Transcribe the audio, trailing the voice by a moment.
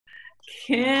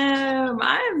Kim,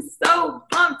 I am so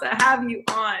pumped to have you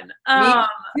on.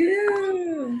 Me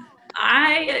too.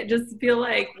 I just feel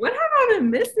like, what have I been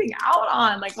missing out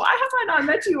on? Like, why have I not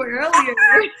met you earlier?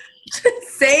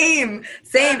 Same.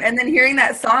 And then hearing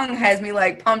that song has me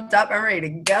like pumped up. I'm ready to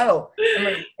go. I'm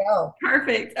ready to go.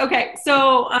 Perfect. Okay,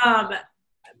 so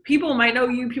people might know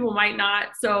you, people might not.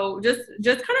 So just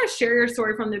kind of share your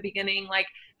story from the beginning, like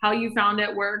how you found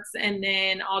it works, and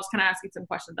then I'll just kind of ask you some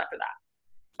questions after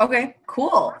that. Okay,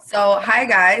 cool. So, hi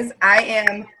guys. I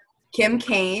am Kim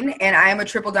Cain and I am a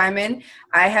triple diamond.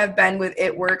 I have been with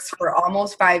It Works for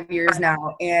almost 5 years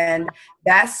now. And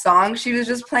that song she was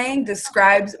just playing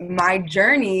describes my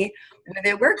journey with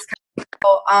It Works.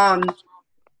 So,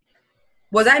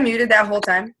 was I muted that whole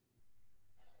time?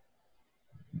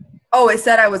 Oh, it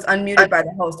said I was unmuted by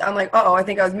the host. I'm like, oh, I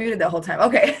think I was muted the whole time.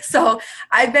 Okay, so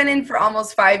I've been in for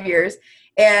almost 5 years,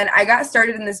 and I got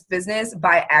started in this business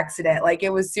by accident. Like,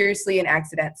 it was seriously an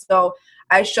accident. So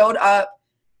I showed up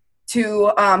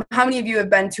to, how many of you have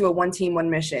been to a one team, one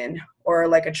mission or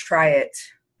like a try it?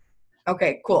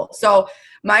 Okay, cool. So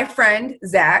my friend,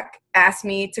 Zach, asked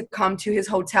me to come to his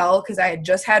hotel because I had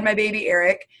just had my baby,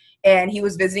 Eric, and he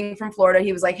was visiting from Florida.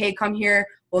 He was like, hey, come here.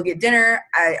 We'll get dinner.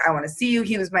 I want to see you.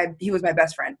 He was my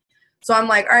best friend. So I'm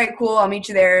like, all right, cool. I'll meet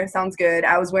you there. Sounds good.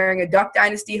 I was wearing a Duck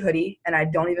Dynasty hoodie, and I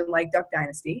don't even like Duck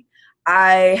Dynasty.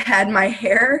 I had my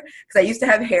hair, because I used to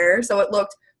have hair, so it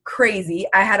looked crazy.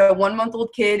 I had a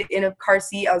 1-month-old kid in a car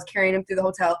seat. I was carrying him through the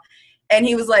hotel. And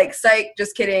he was like, psych,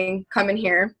 just kidding. Come in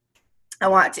here. I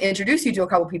want to introduce you to a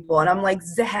couple people. And I'm like,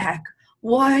 Zach,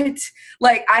 what?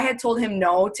 Like, I had told him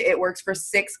no to It Works for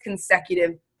 6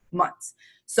 consecutive months.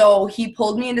 So he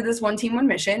pulled me into this one team, one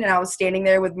mission, and I was standing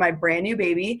there with my brand new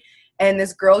baby. And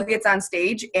this girl gets on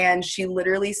stage, and she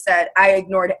literally said, I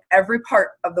ignored every part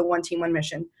of the one team, one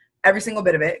mission, every single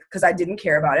bit of it, because I didn't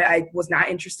care about it. I was not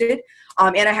interested.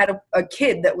 And I had a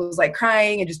kid that was like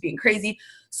crying and just being crazy.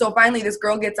 So finally this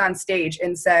girl gets on stage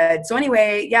and said, so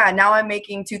anyway, yeah, now I'm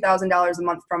making $2,000 a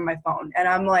month from my phone. And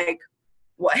I'm like,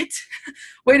 what?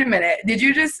 Wait a minute.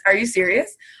 Are you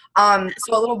serious? So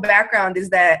a little background is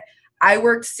that I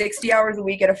worked 60 hours a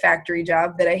week at a factory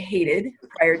job that I hated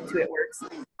prior to It Works.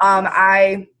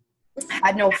 I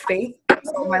had no faith,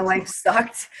 so my life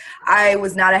sucked. I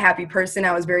was not a happy person.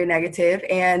 I was very negative.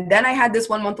 And then I had this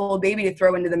 1-month-old baby to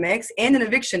throw into the mix and an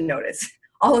eviction notice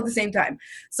all at the same time.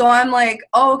 So I'm like,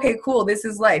 oh, okay, cool. This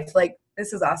is life. Like,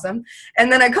 this is awesome.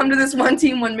 And then I come to this one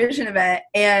team, one mission event,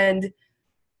 and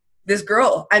this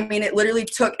girl, I mean, it literally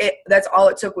took it. That's all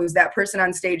it took was that person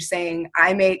on stage saying,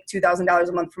 I make $2,000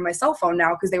 a month from my cell phone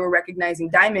now, because they were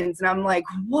recognizing diamonds. And I'm like,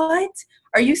 what?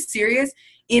 Are you serious?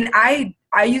 And I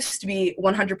used to be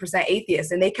 100%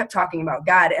 atheist, and they kept talking about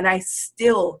God, and I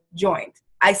still joined.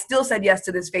 I still said yes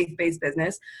to this faith-based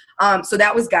business. So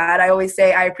that was God. I always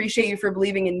say, I appreciate you for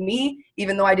believing in me,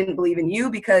 even though I didn't believe in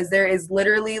you, because there is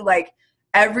literally like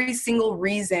every single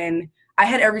reason. I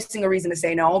had every single reason to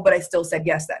say no, but I still said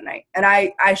yes that night. And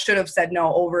I should have said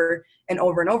no over and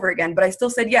over and over again, but I still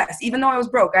said yes. Even though I was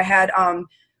broke, I had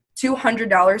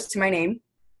 $200 to my name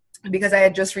because I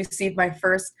had just received my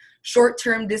first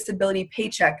short-term disability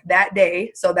paycheck that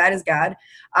day. So that is God.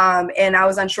 And I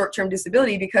was on short-term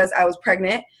disability because I was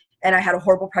pregnant and I had a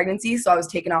horrible pregnancy. So I was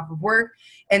taken off of work.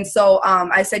 And so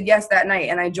I said yes that night,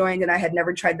 and I joined, and I had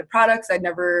never tried the products. I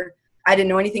didn't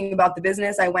know anything about the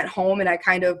business. I went home and I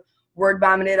kind of word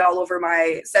vomited all over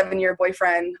my 7-year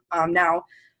boyfriend now,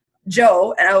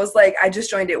 Joe. And I was like, I just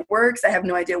joined It Works. I have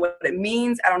no idea what it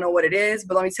means. I don't know what it is,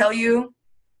 but let me tell you,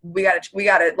 we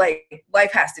gotta like,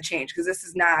 life has to change, because this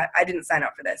is not, I didn't sign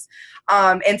up for this.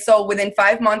 And so within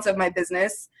 5 months of my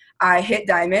business, I hit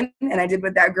diamond, and I did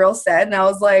what that girl said. And I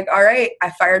was like, all right, I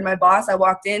fired my boss. I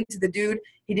walked into the dude.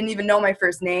 He didn't even know my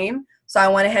first name. So I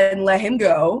went ahead and let him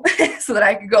go so that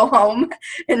I could go home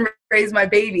and raise my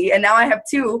baby. And now I have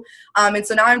 2. And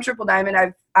so now I'm triple diamond.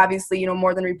 I've obviously,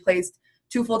 more than replaced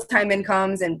 2 full-time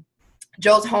incomes, and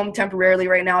Joe's home temporarily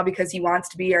right now because he wants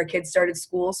to be. Our kids started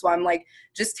school. So I'm like,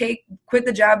 just quit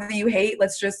the job that you hate.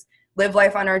 Let's just live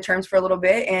life on our terms for a little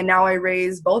bit. And now I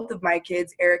raise both of my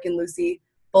kids, Eric and Lucy,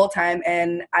 full time.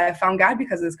 And I found God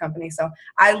because of this company. So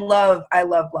I love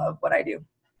what I do.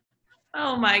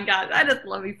 Oh my God. I just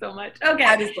love you so much. Okay.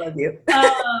 I just love you.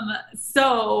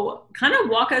 So kind of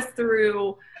walk us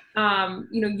through,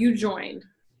 you joined,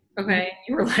 okay.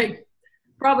 You were like,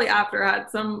 probably after I had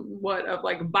somewhat of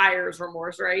like buyer's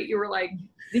remorse, right? You were like,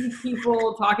 these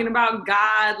people talking about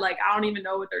God, like, I don't even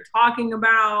know what they're talking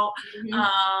about.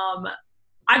 Mm-hmm.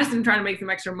 I just am trying to make some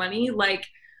extra money. Like,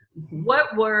 mm-hmm.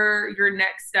 What were your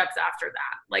next steps after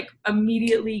that? Like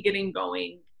immediately getting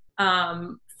going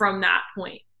from that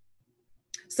point?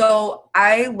 So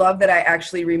I love that I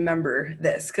actually remember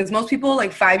this, because most people,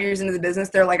 like 5 years into the business,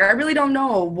 they're like, I really don't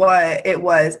know what it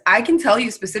was. I can tell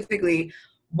you specifically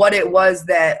what it was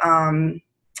that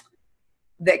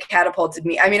that catapulted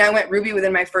me. I mean, I went Ruby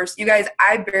within my first, you guys,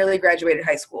 I barely graduated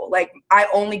high school. Like, I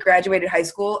only graduated high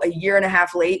school a year and a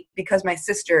half late because my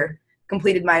sister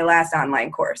completed my last online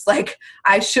course. Like,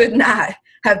 I should not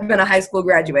have been a high school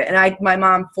graduate. And my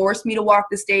mom forced me to walk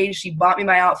the stage. She bought me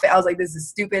my outfit. I was like, this is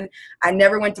stupid. I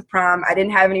never went to prom. I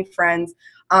didn't have any friends.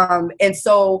 And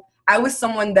so I was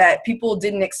someone that people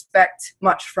didn't expect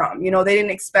much from. You know, they didn't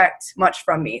expect much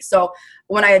from me. So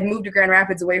when I had moved to Grand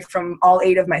Rapids away from all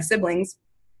 8 of my siblings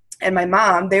and my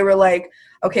mom, they were like,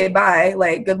 okay, bye.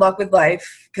 Like, good luck with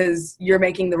life, because you're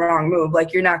making the wrong move.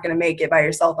 Like, you're not going to make it by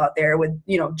yourself out there with,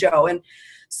 you know, Joe. And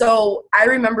so I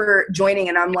remember joining,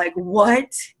 and I'm like,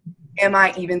 what am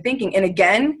I even thinking? And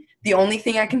again, the only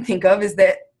thing I can think of is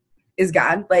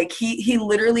God. Like, he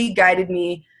literally guided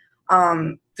me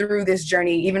through this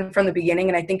journey, even from the beginning.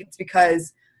 And I think it's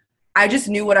because I just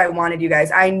knew what I wanted, you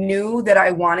guys. I knew that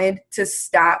I wanted to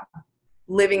stop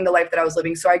living the life that I was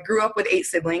living. So I grew up with 8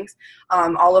 siblings.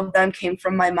 All of them came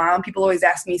from my mom. People always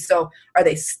ask me, so are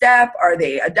they step? Are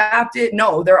they adopted?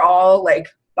 No, they're all like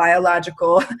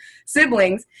biological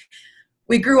siblings.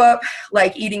 We grew up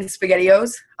like eating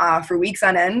SpaghettiOs for weeks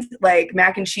on end. Like,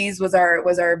 mac and cheese was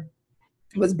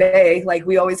bae. Like,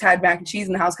 we always had mac and cheese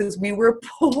in the house because we were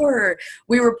poor.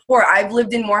 I've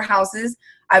lived in more houses.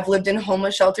 I've lived in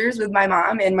homeless shelters with my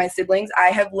mom and my siblings. I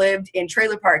have lived in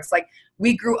trailer parks. Like,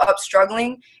 we grew up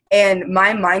struggling, and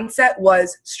my mindset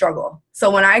was struggle. So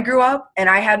when I grew up and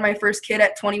I had my first kid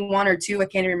at 21 or 2, I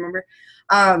can't even remember.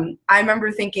 I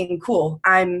remember thinking, cool,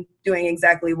 I'm doing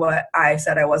exactly what I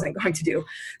said I wasn't going to do.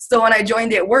 So when I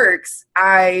joined It Works,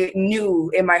 I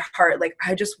knew in my heart, like,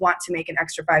 I just want to make an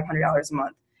extra $500 a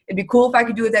month. It'd be cool if I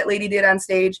could do what that lady did on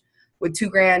stage with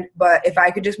 $2,000, but if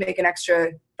I could just make an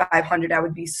extra 500, I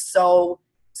would be so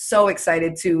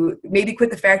excited to maybe quit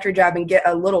the factory job and get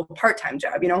a little part-time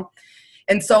job, you know?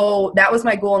 And so that was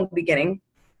my goal in the beginning.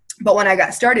 But when I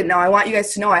got started, now I want you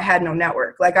guys to know I had no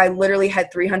network. Like, I literally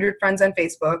had 300 friends on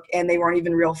Facebook, and they weren't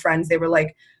even real friends. They were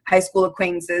like high school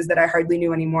acquaintances that I hardly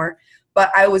knew anymore.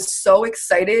 But I was so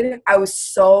excited. I was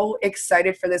so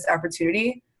excited for this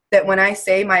opportunity that when I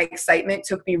say my excitement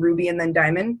took me Ruby and then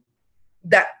Diamond,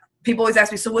 that people always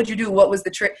ask me, so what'd you do? What was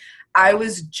the trick? I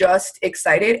was just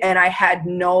excited, and I had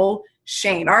no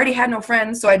shame. I already had no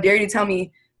friends, so I dare you to tell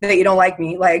me that you don't like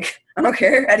me. Like, I don't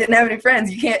care. I didn't have any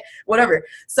friends. You can't, whatever.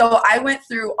 So I went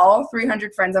through all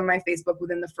 300 friends on my Facebook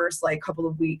within the first like couple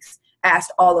of weeks,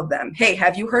 asked all of them, hey,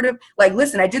 have you heard of, like,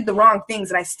 listen, I did the wrong things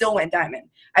and I still went Diamond.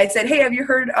 I said, hey, have you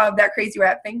heard of that crazy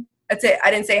rap thing? That's it. I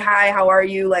didn't say, hi, how are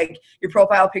you? Like, your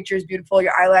profile picture is beautiful.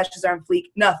 Your eyelashes are on fleek.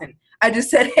 Nothing. I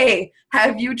just said, hey,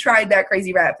 have you tried that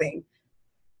crazy rap thing?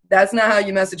 That's not how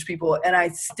you message people. And I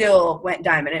still went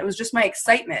Diamond. It was just my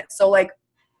excitement. So, like,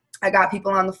 I got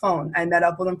people on the phone. I met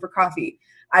up with them for coffee.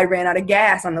 I ran out of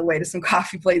gas on the way to some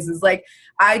coffee places. Like,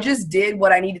 I just did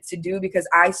what I needed to do because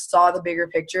I saw the bigger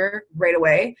picture right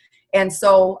away. And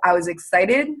so I was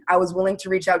excited. I was willing to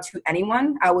reach out to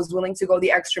anyone. I was willing to go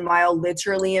the extra mile,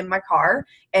 literally in my car,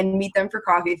 and meet them for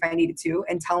coffee if I needed to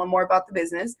and tell them more about the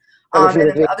business. And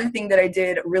then the other thing that I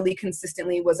did really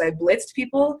consistently was I blitzed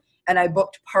people, and I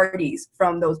booked parties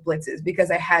from those blitzes because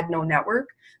I had no network.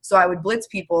 So I would blitz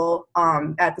people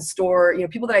at the store, you know,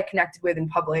 people that I connected with in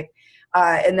public.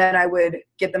 And then I would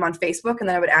get them on Facebook, and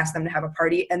then I would ask them to have a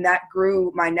party. And that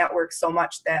grew my network so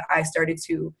much that I started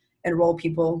to enroll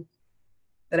people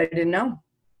that I didn't know.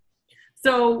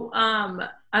 So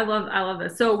I love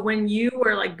this. So when you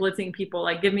were like blitzing people,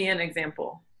 like, give me an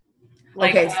example.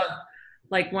 Like, okay,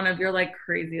 like one of your like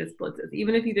craziest blitzes,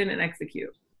 even if you didn't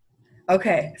execute.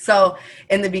 Okay, so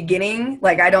in the beginning,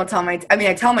 like, I tell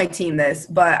my team this,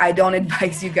 but I don't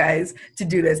advise you guys to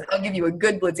do this. I'll give you a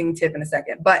good blitzing tip in a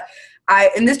second. But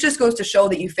and this just goes to show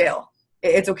that you fail.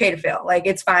 It's okay to fail. Like,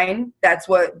 it's fine. That's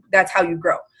how you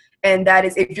grow. And that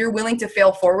is, if you're willing to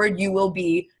fail forward, you will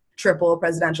be triple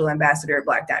presidential ambassador at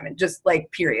Black Diamond, just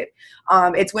like, period.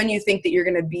 It's when you think that you're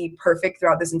going to be perfect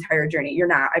throughout this entire journey. You're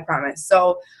not, I promise.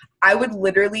 So I would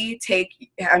literally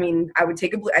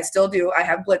I still do. I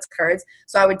have Blitz cards.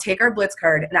 So I would take our Blitz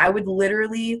card, and I would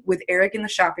literally, with Eric in the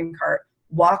shopping cart,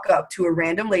 walk up to a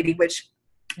random lady, which,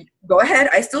 go ahead,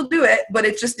 I still do it, but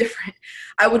it's just different.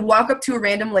 I would walk up to a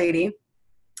random lady.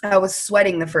 I was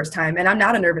sweating the first time, and I'm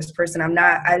not a nervous person. I'm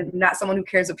not someone who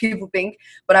cares what people think,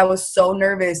 but I was so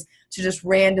nervous to just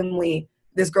randomly,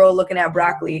 this girl looking at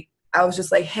broccoli, I was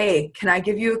just like, hey, can I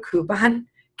give you a coupon?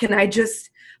 Can I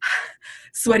just,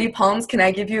 sweaty palms, can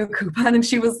I give you a coupon? And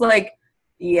she was like,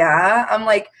 yeah. I'm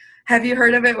like, have you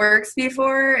heard of It Works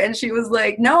before? And she was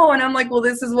like, no. And I'm like, well,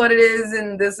 this is what it is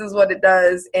and this is what it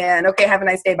does. And okay, have a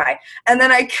nice day, bye. And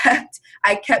then I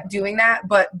kept doing that,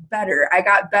 but better. I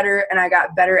got better and I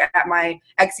got better at my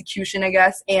execution, I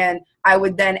guess. And I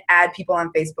would then add people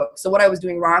on Facebook. So what I was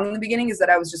doing wrong in the beginning is that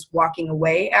I was just walking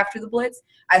away after the blitz.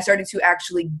 I started to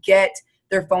actually get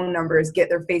their phone numbers, get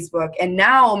their Facebook. And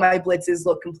now my blitzes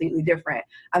look completely different.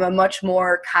 I'm a much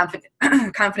more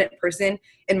confident person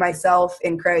in myself,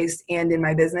 in Christ, and in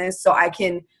my business. So I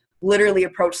can literally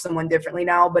approach someone differently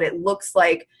now, but it looks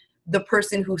like the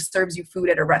person who serves you food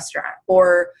at a restaurant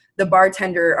or the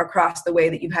bartender across the way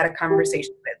that you've had a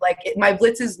conversation with. Like my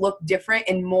blitzes look different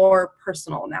and more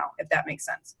personal now, if that makes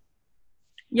sense.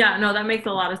 Yeah, no, that makes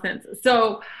a lot of sense.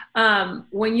 So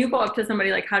when you go up to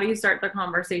somebody, like, how do you start the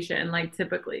conversation? Like,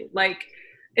 typically, like,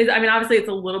 I mean, obviously it's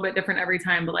a little bit different every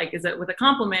time, but like, is it with a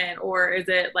compliment or is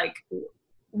it like,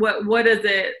 what does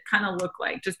it kind of look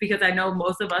like? Just because I know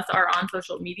most of us are on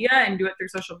social media and do it through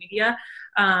social media.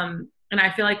 And I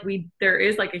feel like there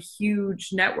is like a huge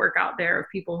network out there of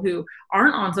people who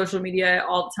aren't on social media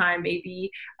all the time,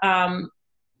 maybe,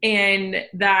 and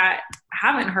that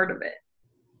haven't heard of it.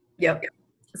 Yep.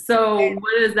 So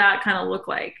what does that kind of look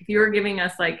like? If you were giving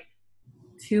us like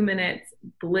 2 minutes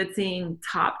blitzing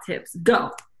top tips,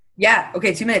 go. Yeah.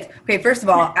 Okay. 2 minutes. Okay. First of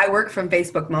all, I work from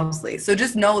Facebook mostly. So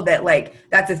just know that like,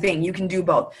 that's a thing. You can do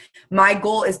both. My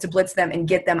goal is to blitz them and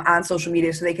get them on social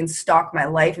media so they can stalk my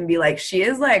life and be like, she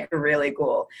is like really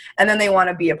cool. And then they want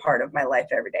to be a part of my life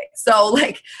every day. So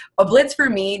like a blitz for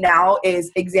me now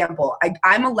is example.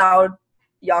 I'm allowed,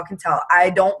 y'all can tell, I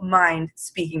don't mind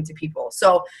speaking to people.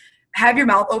 So have your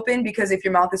mouth open, because if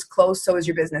your mouth is closed, so is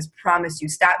your business. Promise you.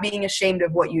 Stop being ashamed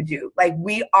of what you do. Like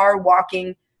we are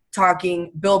walking, talking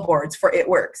billboards for It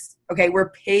Works. Okay.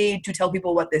 We're paid to tell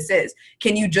people what this is.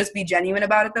 Can you just be genuine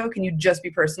about it though? Can you just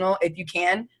be personal? If you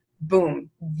can, boom,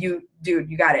 you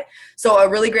got it. So a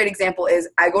really great example is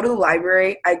I go to the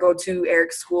library, I go to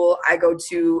Eric's school, I go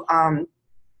to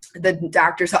the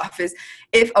doctor's office.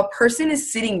 If a person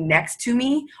is sitting next to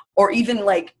me or even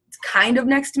like kind of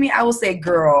next to me, I will say,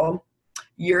 girl,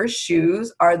 your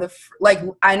shoes are like,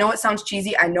 I know it sounds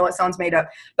cheesy. I know it sounds made up,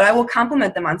 but I will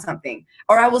compliment them on something.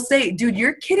 Or I will say, dude,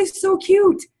 your kid is so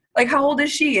cute. Like, how old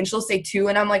is she? And she'll say 2.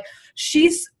 And I'm like,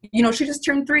 she's, she just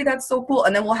turned 3. That's so cool.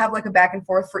 And then we'll have like a back and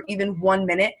forth for even 1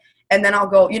 minute. And then I'll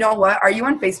go, you know what? Are you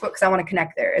on Facebook? Because I want to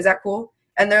connect there. Is that cool?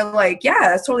 And they're like, yeah,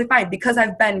 that's totally fine. Because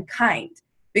I've been kind.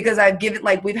 Because I've given,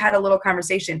 like, we've had a little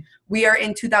conversation. We are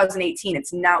in 2018.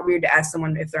 It's not weird to ask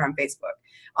someone if they're on Facebook.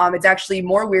 It's actually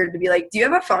more weird to be like, do you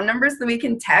have a phone number so we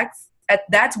can text?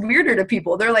 That's weirder to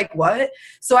people. They're like, what?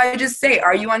 So I just say,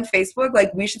 are you on Facebook?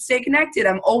 Like, we should stay connected.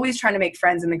 I'm always trying to make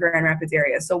friends in the Grand Rapids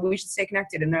area. So we should stay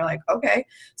connected. And they're like, okay.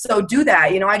 So do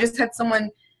that. I just had someone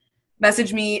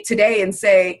message me today and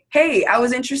say, hey, I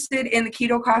was interested in the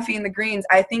keto coffee and the greens.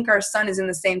 I think our son is in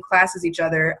the same class as each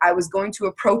other. I was going to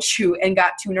approach you and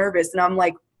got too nervous. And I'm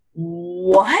like,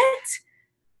 what?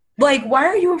 Like, why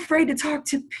are you afraid to talk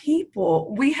to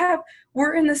people?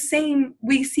 We're in the same,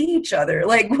 we see each other.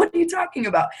 Like, what are you talking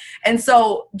about? And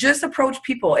so just approach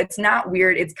people. It's not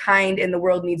weird. It's kind, and the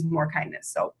world needs more kindness.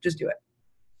 So just do it.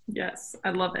 Yes,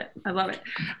 I love it. I love it.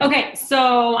 Okay,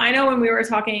 so I know when we were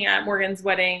talking at Morgan's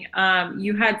wedding,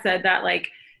 you had said that like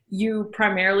you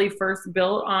primarily first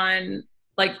built on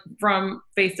like from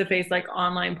face-to-face, like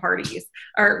online parties,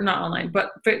 or not online,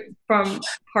 but from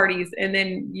parties, and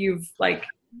then you've like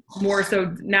more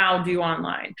so now do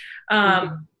online.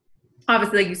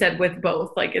 Obviously, like you said, with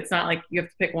both, like it's not like you have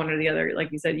to pick one or the other.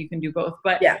 Like you said, you can do both.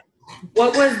 But yeah.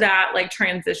 What was that like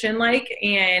transition like?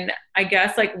 And I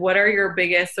guess like what are your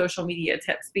biggest social media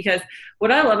tips? Because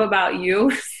what I love about you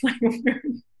is like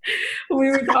when we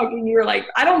were talking, you were like,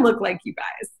 I don't look like you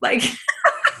guys. Like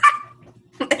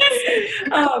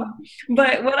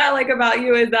but what I like about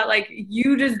you is that like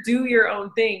you just do your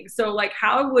own thing. So like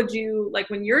how would you, like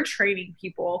when you're training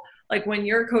people, like when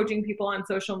you're coaching people on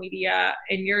social media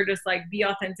and you're just like be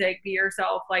authentic, be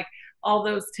yourself, like all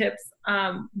those tips,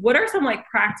 what are some like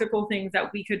practical things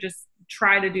that we could just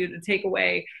try to do to take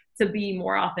away to be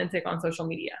more authentic on social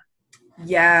media?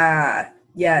 Yeah.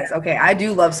 Yes. Okay. I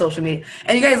do love social media.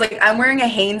 And you guys, like, I'm wearing a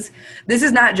Hanes. This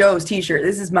is not Joe's t-shirt.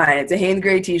 This is mine. It's a Hanes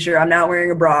gray t-shirt. I'm not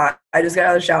wearing a bra. I just got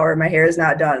out of the shower. My hair is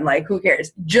not done. Like, who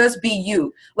cares? Just be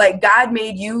you. Like, God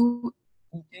made you.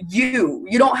 You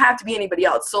don't have to be anybody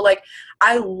else. So, like,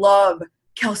 I love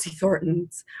Kelsey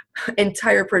Thornton's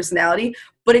entire personality.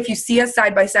 But if you see us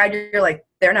side by side, you're like,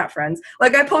 they're not friends.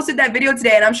 Like, I posted that video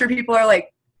today, and I'm sure people are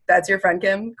like, that's your friend,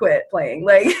 Kim? Quit playing.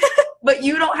 Like, But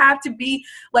you don't have to be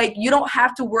like, you don't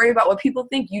have to worry about what people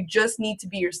think. You just need to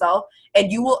be yourself,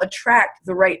 and you will attract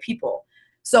the right people.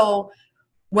 So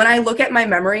when I look at my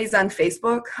memories on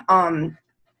Facebook,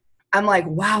 I'm like,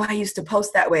 wow, I used to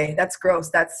post that way. That's gross.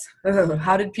 That's,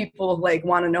 how did people like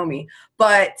want to know me?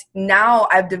 But now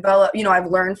I've developed, I've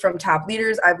learned from top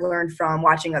leaders. I've learned from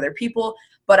watching other people,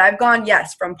 but I've gone,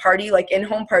 yes, from party, like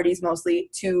in-home parties mostly,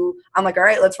 to, I'm like, all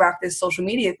right, let's rock this social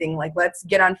media thing. Like, let's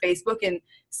get on Facebook and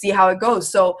see how it goes.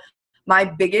 So my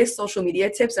biggest social media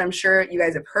tips, and I'm sure you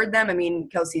guys have heard them. I mean,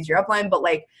 Kelsey's your upline, but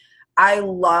like, I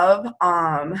love,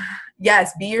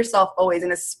 yes, be yourself always,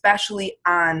 and especially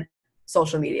on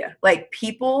social media. Like,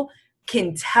 people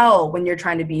can tell when you're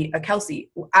trying to be a Kelsey.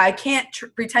 I can't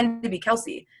pretend to be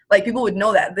Kelsey. Like, people would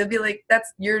know that. They'll be like,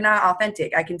 you're not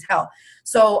authentic. I can tell.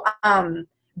 So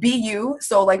be you.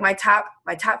 So like my top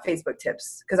Facebook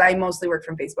tips, because I mostly work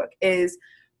from Facebook, is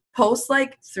post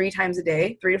like 3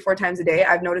 to 4 times a day.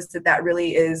 I've noticed that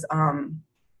really is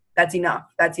that's enough.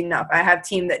 I have a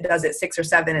team that does it 6 or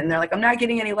 7, and they're like, I'm not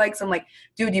getting any likes. I'm like,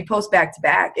 dude, you post back to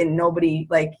back and nobody,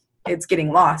 like, it's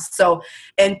getting lost. So,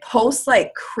 and post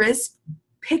like crisp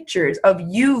pictures of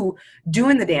you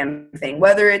doing the damn thing,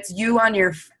 whether it's you on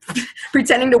your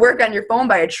pretending to work on your phone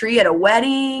by a tree at a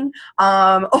wedding,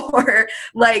 or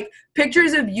like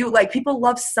pictures of you. Like, people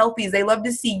love selfies. They love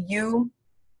to see you.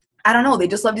 I don't know. They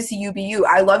just love to see you be you.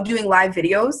 I love doing live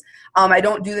videos. I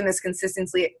don't do them as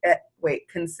consistently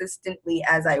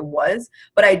as I was,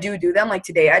 but I do them. Like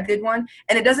today I did one,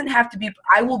 and it doesn't have to be,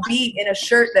 I will be in a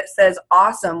shirt that says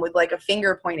awesome with like a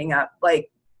finger pointing up, like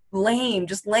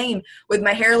just lame with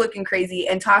my hair looking crazy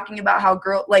and talking about how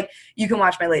like, you can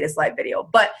watch my latest live video,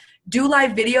 but do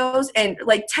live videos and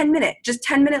like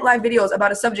 10-minute live videos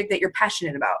about a subject that you're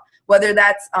passionate about, whether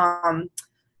that's,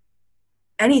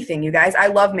 anything, you guys. I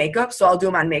love makeup, so I'll do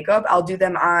them on makeup. I'll do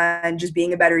them on just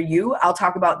being a better you. I'll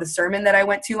talk about the sermon that I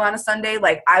went to on a Sunday.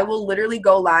 Like, I will literally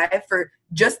go live for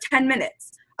just 10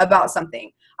 minutes about something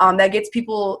that gets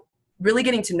people really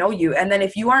getting to know you. And then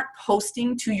if you aren't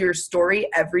posting to your story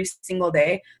every single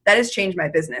day, that has changed my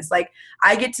business. Like,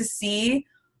 I get to see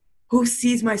who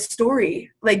sees my story.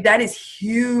 Like, that is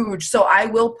huge. So I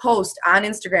will post on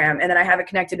Instagram, and then I have it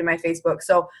connected to my Facebook.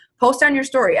 So post on your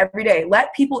story every day.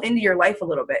 Let people into your life a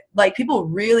little bit. Like, people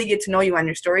really get to know you on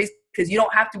your stories, because you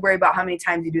don't have to worry about how many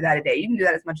times you do that a day. You can do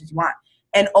that as much as you want.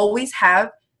 And always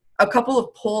have a couple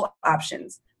of poll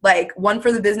options, like one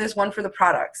for the business, one for the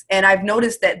products. And I've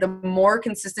noticed that the more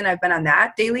consistent I've been on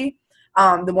that daily,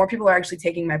 the more people are actually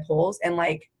taking my polls and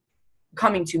like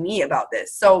coming to me about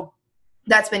this. So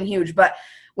that's been huge. But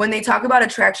when they talk about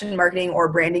attraction marketing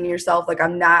or branding yourself, like,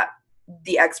 I'm not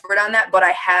the expert on that, but I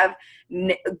have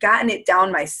gotten it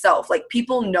down myself. Like,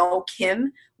 people know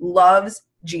Kim loves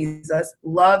Jesus,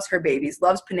 loves her babies,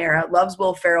 loves Panera, loves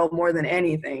Will Ferrell more than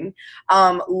anything,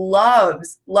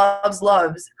 loves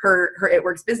her It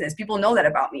Works business. People know that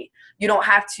about me. You don't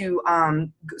have to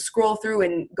scroll through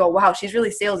and go, wow, she's really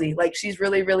salesy. Like, she's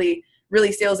really, really, really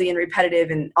salesy and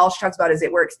repetitive, and all she talks about is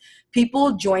It Works.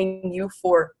 People join you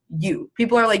for you.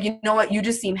 People are like, you know what? You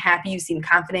just seem happy. You seem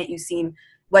confident. You seem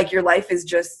like your life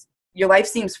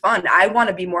seems fun. I want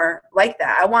to be more like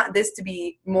that. I want this to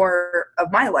be more of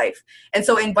my life. And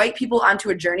so invite people onto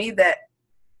a journey that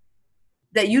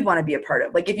you'd want to be a part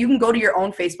of. Like, if you can go to your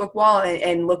own Facebook wall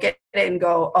and look at it and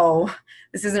go, oh,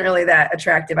 this isn't really that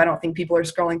attractive. I don't think people are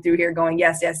scrolling through here going,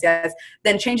 yes, yes, yes.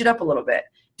 Then change it up a little bit.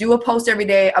 Do a post every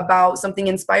day about something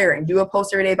inspiring. Do a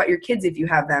post every day about your kids if you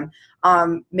have them. I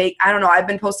don't know, I've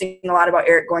been posting a lot about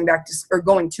Eric going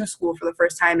to school for the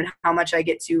first time, and how much I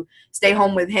get to stay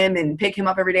home with him and pick him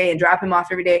up every day and drop him off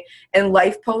every day. And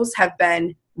life posts have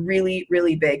been really,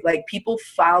 really big. Like, people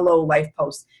follow life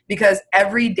posts because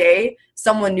every day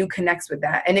someone new connects with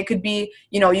that. And it could be,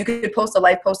 you could post a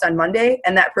life post on Monday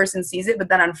and that person sees it, but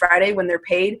then on Friday when they're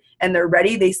paid and they're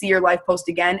ready, they see your life post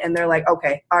again and they're like,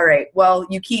 okay, all right, well,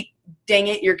 dang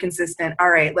it, you're consistent. All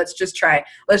right, let's just try.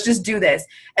 Let's just do this.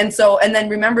 And then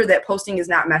remember that posting is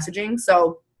not messaging.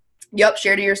 So yep,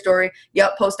 share to your story.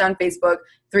 Yep, post on Facebook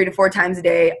 3 to 4 times a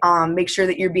day. Make sure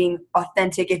that you're being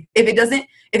authentic. If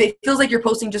it feels like you're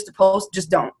posting just to post, just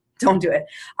don't do it.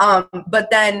 But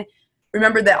then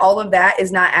remember that all of that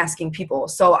is not asking people.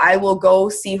 So I will go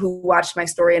see who watched my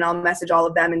story, and I'll message all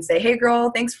of them and say, hey girl,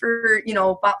 thanks for,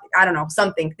 I don't know,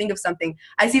 something, think of something.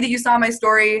 I see that you saw my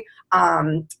story.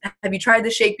 Have you tried the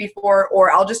shake before?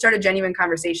 Or I'll just start a genuine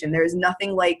conversation. There's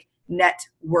nothing like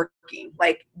networking.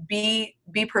 Like be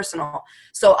personal.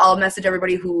 So I'll message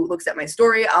everybody who looks at my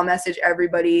story. I'll message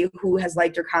everybody who has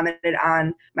liked or commented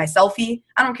on my selfie.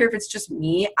 I don't care if it's just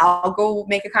me. I'll go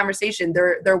make a conversation.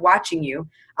 They're watching you.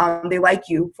 They like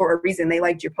you for a reason. They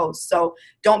liked your post. So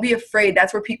don't be afraid.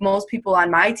 That's where most people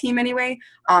on my team anyway,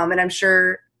 and I'm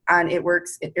sure on It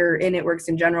Works or in It Works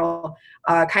in general,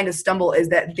 kind of stumble, is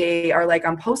that they are like,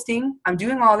 I'm posting, I'm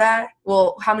doing all that.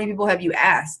 Well, how many people have you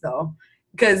asked though?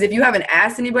 Because if you haven't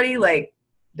asked anybody, like,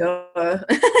 duh,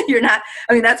 you're not,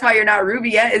 I mean, that's why you're not Ruby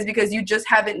yet, is because you just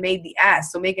haven't made the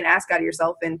ask. So make an ask out of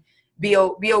yourself and be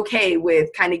okay with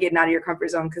kind of getting out of your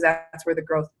comfort zone, because that's where the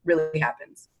growth really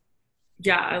happens.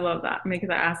 Yeah, I love that. Make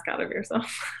the ask out of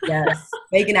yourself. Yes,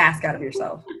 make an ask out of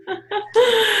yourself.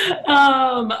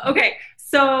 Okay,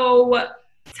 so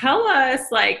tell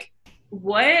us, like,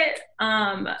 what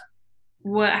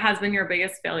has been your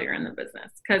biggest failure in the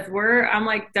business? Because I'm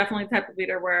like definitely the type of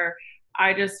leader where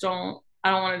I don't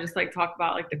want to just like talk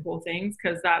about like the cool things,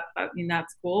 because I mean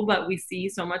that's cool, but we see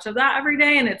so much of that every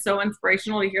day and it's so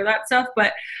inspirational to hear that stuff.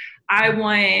 But I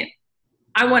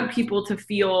want people to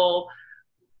feel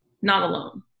not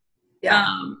alone.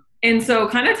 Yeah. And so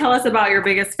kind of tell us about your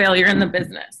biggest failure in the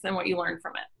business and what you learned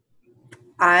from it.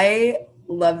 I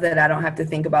love that I don't have to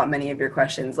think about many of your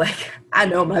questions. Like I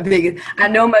know my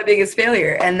biggest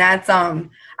failure, and that's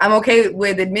I'm okay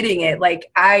with admitting it.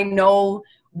 Like I know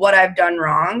what I've done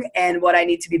wrong and what I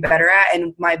need to be better at.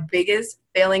 And my biggest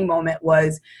failing moment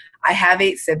was, I have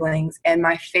 8 siblings, and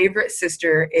my favorite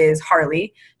sister is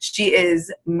Harley. She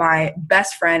is my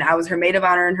best friend. I was her maid of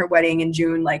honor in her wedding in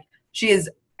June. Like she is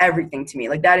everything to me.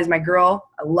 Like that is my girl.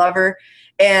 I love her.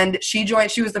 And she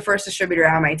was the first distributor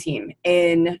on my team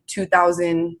in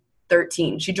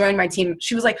 2013. She joined my team.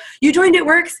 She was like, you joined It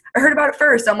Works? I heard about it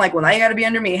first. I'm like, well, now you got to be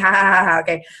under me. Ha ha ha ha.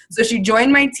 Okay. So she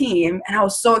joined my team, and I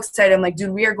was so excited. I'm like, dude,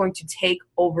 we are going to take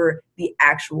over the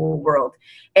actual world.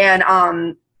 And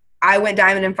I went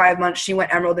diamond in 5 months. She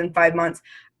went emerald in 5 months.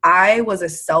 I was a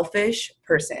selfish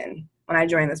person when I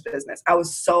joined this business. I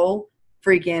was so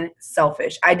freaking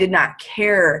selfish. I did not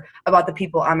care about the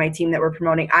people on my team that were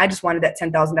promoting. I just wanted that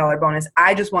 $10,000 bonus.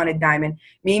 I just wanted diamond.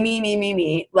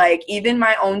 Me. Like even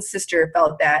my own sister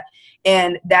felt that.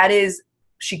 And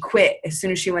she quit as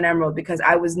soon as she went emerald, because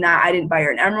I didn't buy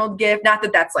her an emerald gift. Not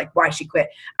that that's like why she quit.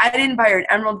 I didn't buy her an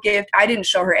emerald gift. I didn't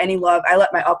show her any love. I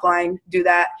let my upline do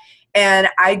that. And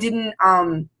I didn't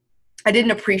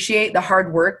appreciate the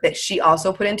hard work that she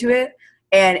also put into it.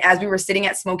 And as we were sitting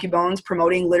at Smoky Bones,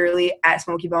 promoting literally at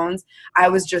Smoky Bones, I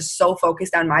was just so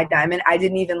focused on my diamond. I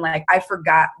didn't even I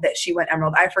forgot that she went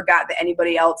emerald. I forgot that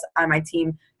anybody else on my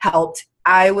team helped.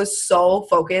 I was so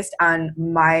focused on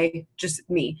just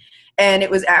me. And it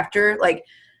was after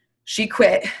she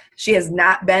quit. She has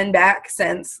not been back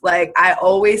since. Like I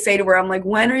always say to her, I'm like,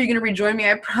 when are you going to rejoin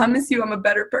me? I promise you I'm a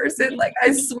better person. Like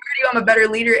I swear to you, I'm a better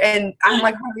leader. And I'm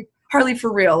like, Harley,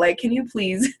 for real, like, can you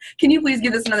please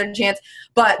give this another chance?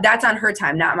 But that's on her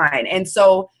time, not mine. And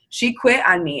so she quit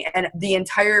on me, and the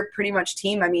entire pretty much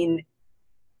team, I mean,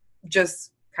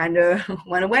 just kind of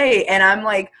went away. And I'm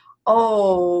like,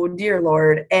 oh dear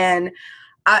Lord. And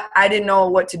I didn't know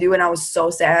what to do, and I was so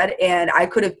sad. And I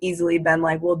could have easily been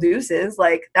like, well, deuces,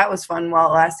 like that was fun while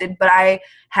it lasted. But I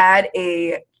had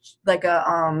a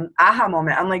aha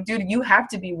moment. I'm like, dude, you have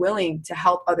to be willing to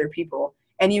help other people.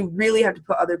 And you really have to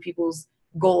put other people's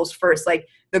goals first. Like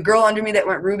the girl under me that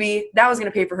went Ruby, that was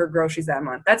going to pay for her groceries that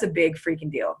month. That's a big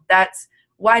freaking deal.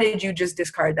 Why did you just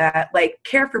discard that? Like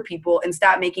care for people and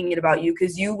stop making it about you,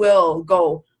 because you will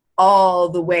go all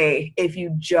the way if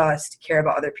you just care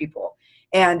about other people.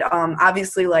 And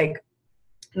obviously like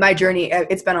my journey,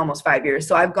 it's been almost 5 years.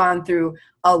 So I've gone through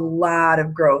a lot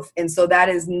of growth. And so that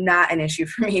is not an issue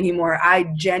for me anymore.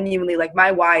 I genuinely, like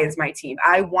my why is my team.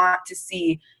 I want to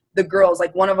see the girls,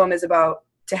 like one of them is about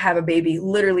to have a baby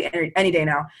literally any day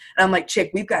now. And I'm like,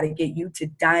 chick, we've got to get you to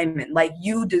diamond. Like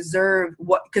you deserve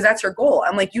because that's her goal.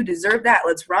 I'm like, you deserve that.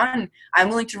 Let's run. I'm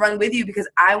willing to run with you because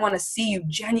I want to see you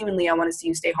genuinely. I want to see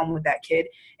you stay home with that kid.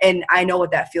 And I know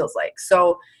what that feels like.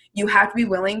 So you have to be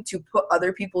willing to put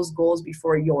other people's goals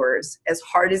before yours, as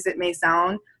hard as it may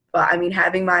sound. But I mean,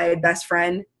 having my best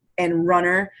friend and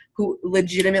runner who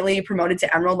legitimately promoted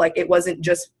to emerald, like it wasn't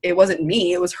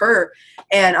me, it was her.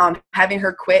 And having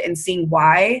her quit and seeing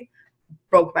why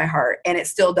broke my heart, and it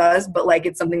still does. But like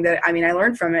it's something that I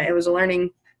learned from it. It was a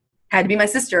learning. Had to be my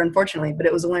sister, unfortunately, but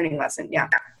it was a learning lesson.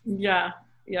 Yeah.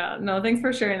 No, thanks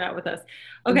for sharing that with us.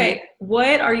 Okay. Mm-hmm.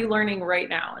 What are you learning right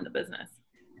now in the business?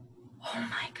 Oh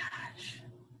my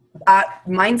gosh.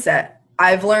 Mindset.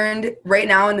 I've learned right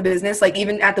now in the business, like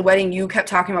even at the wedding, you kept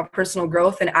talking about personal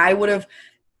growth, and I would have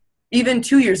even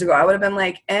 2 years ago, I would have been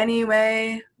like,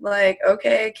 anyway, like,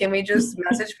 okay, can we just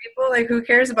message people? Like, who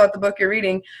cares about the book you're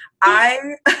reading?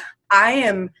 I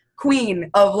am queen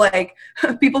of like,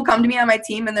 people come to me on my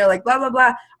team and they're like, blah, blah,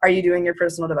 blah. Are you doing your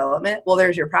personal development? Well,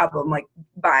 there's your problem. Like,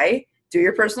 bye, do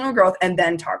your personal growth and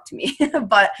then talk to me.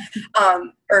 But,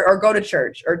 or go to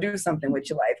church or do something with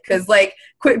your life. Cause like,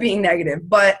 quit being negative,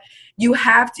 but you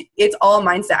have to, it's all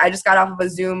mindset. I just got off of a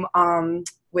Zoom,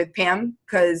 with Pam,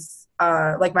 cause,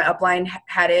 like my upline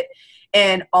had it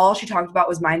and all she talked about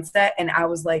was mindset. And I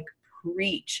was like,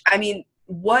 preach. I mean,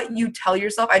 what you tell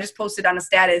yourself, I just posted on a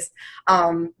status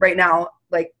right now,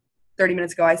 like 30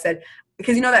 minutes ago, I said,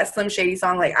 because you know that Slim Shady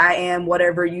song, like, I am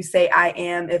whatever you say I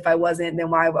am. If I wasn't, then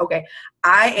why? Okay.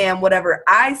 I am whatever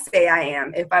I say I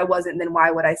am. If I wasn't, then why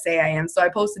would I say I am? So I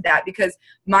posted that because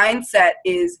mindset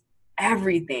is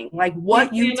everything. Like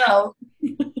what you tell.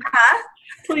 Huh?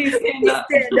 Please stand up.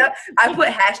 Stand up. I put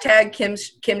hashtag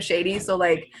Kim Shady, so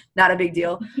like not a big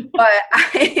deal. But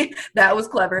that was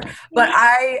clever. But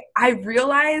I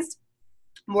realized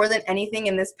more than anything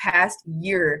in this past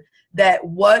year that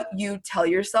what you tell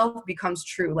yourself becomes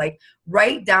true. Like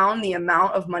write down the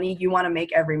amount of money you want to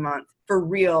make every month. For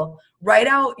real. Write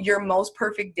out your most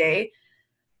perfect day.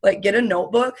 Like get a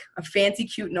notebook, a fancy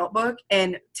cute notebook,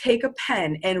 and take a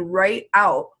pen and write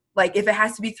out, like if it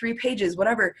has to be 3 pages,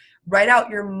 whatever, write out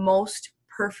your most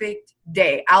perfect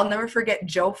day. I'll never forget,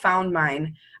 Joe found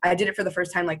mine. I did it for the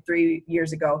first time like 3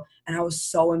 years ago, and I was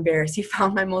so embarrassed. He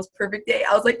found my most perfect day.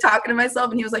 I was like talking to myself,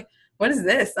 and he was like, what is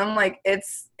this? I'm like,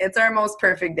 it's our most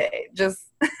perfect day. Just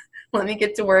let me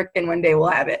get to work, and one day we'll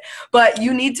have it. But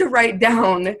you need to write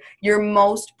down your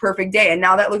most perfect day. And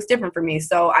now that looks different for me.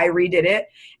 So I redid it.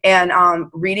 And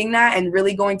reading that and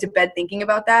really going to bed thinking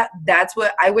about that, that's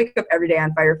what I wake up every day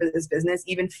on fire for this business,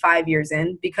 even 5 years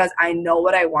in, because I know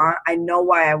what I want. I know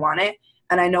why I want it.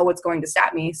 And I know what's going to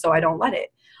stop me, so I don't let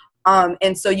it.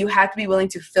 And so you have to be willing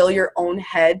to fill your own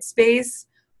head space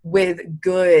with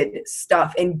good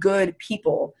stuff and good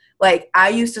people. Like I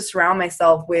used to surround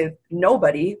myself with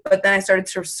nobody, but then I started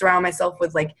to surround myself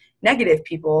with like negative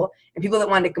people and people that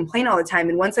wanted to complain all the time.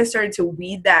 And once I started to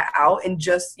weed that out and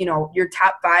just, you know, your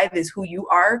top 5 is who you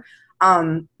are,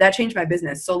 that changed my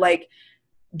business. So like,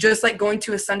 just like going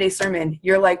to a Sunday sermon,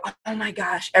 you're like, oh my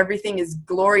gosh, everything is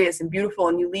glorious and beautiful.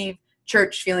 And you leave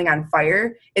church feeling on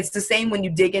fire. It's the same when you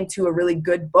dig into a really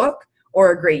good book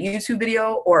or a great YouTube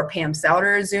video or a Pam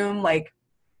Souter Zoom. Like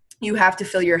you have to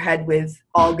fill your head with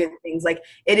all good things. Like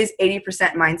it is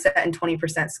 80% mindset and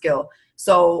 20% skill.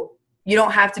 So you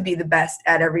don't have to be the best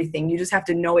at everything. You just have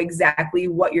to know exactly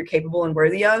what you're capable and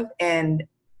worthy of, and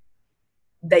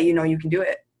that you know you can do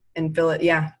it and fill it.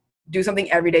 Yeah. Do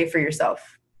something every day for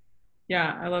yourself.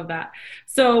 Yeah, I love that.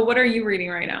 So what are you reading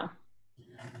right now?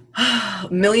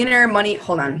 Millionaire Money.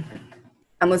 Hold on.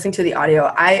 I'm listening to the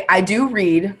audio. I do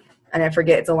read, and I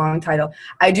forget, it's a long title.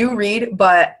 I do read,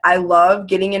 but I love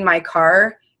getting in my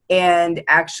car and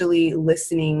actually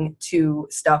listening to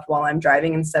stuff while I'm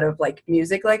driving instead of like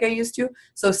music like I used to.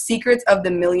 So Secrets of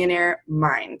the Millionaire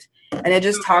Mind. And it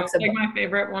just talks about my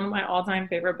favorite, one of my all-time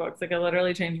favorite books. Like it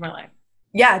literally changed my life.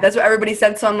 Yeah, that's what everybody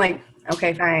said. So I'm like,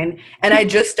 okay, fine. And I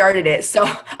just started it. So,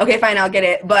 okay, fine, I'll get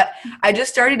it. But I just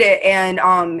started it, and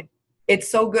it's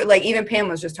so good. Like even Pam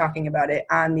was just talking about it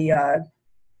on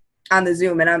the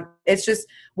Zoom, and it's just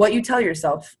what you tell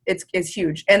yourself. It's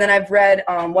huge. And then I've read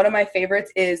one of my favorites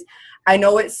is, I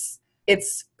know it's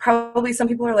probably some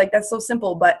people are like, that's so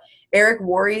simple, but Eric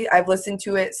Worre, I've listened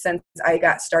to it since I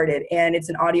got started, and it's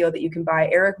an audio that you can buy.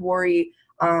 Eric Worre,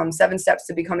 7 Steps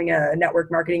to Becoming a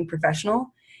Network Marketing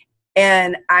Professional.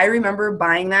 And I remember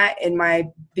buying that in my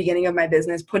beginning of my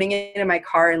business, putting it in my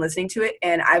car and listening to it.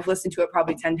 And I've listened to it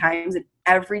probably 10 times. And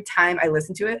every time I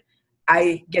listen to it,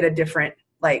 I get a different,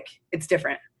 like, it's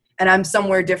different. And I'm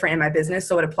somewhere different in my business,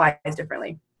 so it applies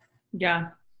differently.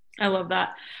 Yeah, I love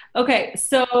that. Okay,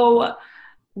 so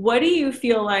what do you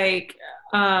feel like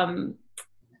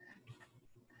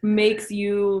makes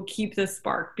you keep this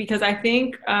spark? Because I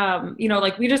think,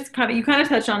 like you kind of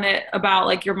touched on it about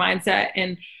like your mindset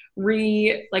and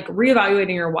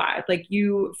reevaluating your why. Like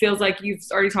you feels like you've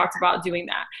already talked about doing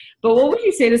that. But what would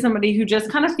you say to somebody who just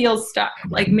kind of feels stuck?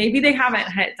 Like maybe they haven't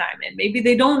hit diamond. Maybe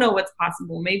they don't know what's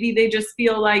possible. Maybe they just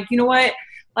feel like, you know what,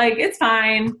 like it's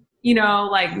fine.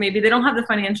 Like maybe they don't have the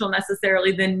financial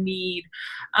necessarily the need,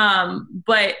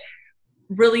 but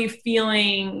really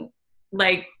feeling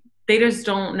like they just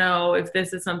don't know if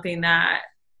this is something that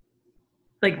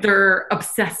like they're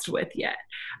obsessed with yet.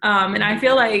 And I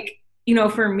feel like,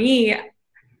 for me,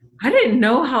 I didn't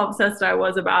know how obsessed I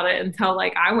was about it until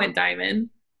like I went diamond.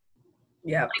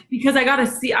 Yeah. Like, because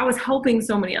I was helping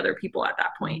so many other people at that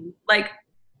point. Like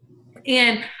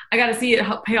And I got to see it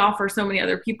help pay off for so many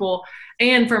other people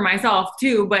and for myself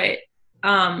too. But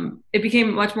it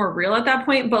became much more real at that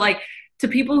point. But like to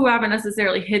people who haven't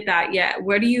necessarily hit that yet,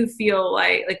 what do you feel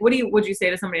like would you say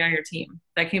to somebody on your team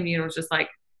that came to you and was just like,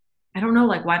 I don't know,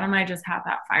 like, why don't I just have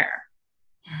that fire?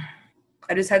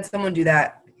 I just had someone do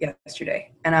that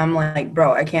yesterday. And I'm like,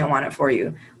 bro, I can't want it for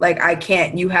you. Like, I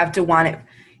can't. You have to want it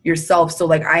yourself. So,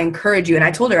 like, I encourage you. And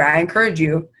I told her, I encourage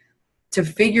you to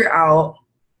figure out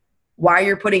why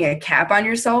you're putting a cap on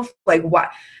yourself. Like, what?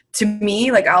 To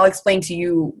me, like, I'll explain to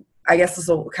you. I guess this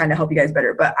will kind of help you guys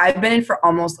better. But I've been in for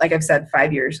almost, like I've said,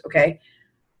 5 years, okay?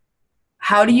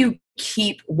 How do you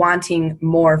keep wanting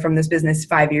more from this business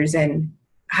 5 years in?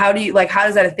 How is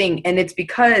that a thing? And it's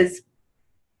because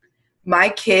my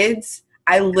kids,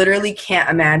 I literally can't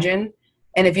imagine.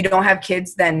 And if you don't have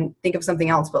kids, then think of something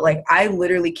else. But like, I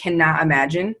literally cannot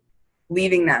imagine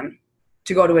leaving them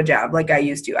to go to a job like I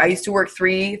used to. I used to work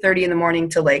 3:30 in the morning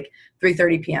to like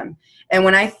 3:30 p.m. And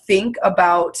when I think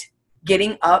about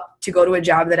getting up to go to a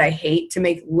job that I hate to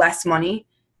make less money,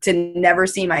 to never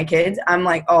see my kids, I'm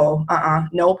like,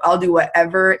 nope, I'll do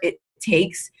whatever it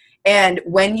takes. And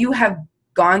when you have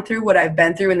gone through what I've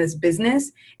been through in this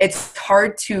business, it's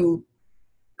hard to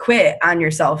quit on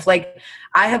yourself. Like,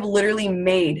 I have literally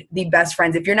made the best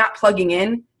friends. If you're not plugging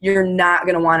in, you're not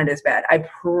going to want it as bad. I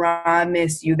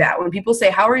promise you that. When people say,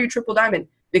 how are you triple diamond?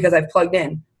 Because I've plugged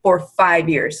in for 5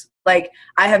 years. Like,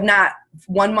 I have not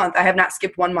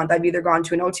skipped 1 month. I've either gone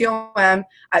to an OTOM,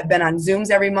 I've been on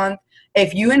Zooms every month.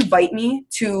 If you invite me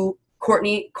to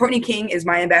Courtney King is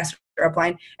my ambassador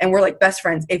upline, and we're like best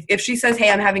friends. If she says,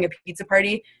 hey, I'm having a pizza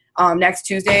party next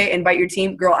Tuesday, invite your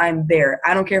team, girl, I'm there.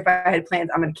 I don't care if I had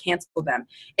plans, I'm going to cancel them.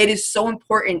 It is so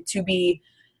important to be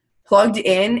plugged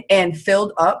in and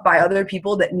filled up by other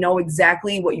people that know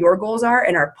exactly what your goals are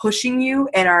and are pushing you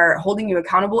and are holding you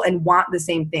accountable and want the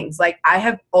same things. Like, I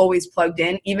have always plugged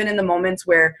in, even in the moments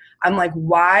where I'm like,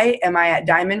 why am I at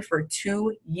Diamond for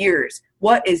 2 years?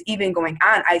 What is even going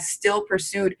on? I still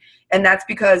pursued. And that's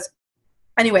because,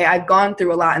 anyway, I've gone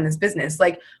through a lot in this business.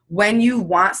 Like, when you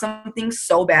want something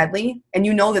so badly and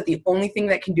you know that the only thing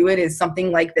that can do it is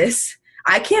something like this,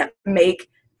 I can't make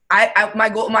my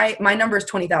goal, my number is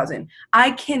 20,000.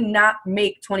 I cannot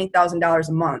make $20,000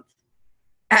 a month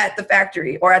at the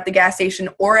factory or at the gas station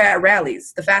or at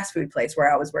Rally's, the fast food place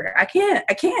where I was working. I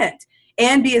can't.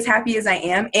 And be as happy as I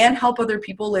am and help other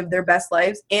people live their best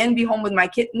lives and be home with my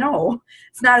kid. No,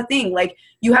 it's not a thing. Like,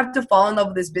 you have to fall in love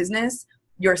with this business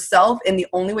yourself. And the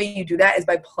only way you do that is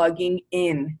by plugging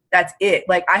in. That's it.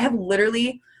 Like, I have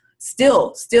literally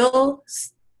still to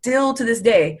this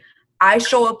day, I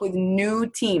show up with new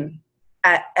team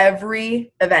at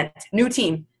every event. New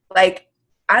team. Like,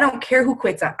 I don't care who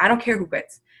quits. I don't care who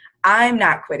quits. I'm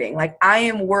not quitting. Like, I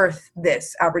am worth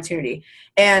this opportunity.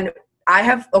 And I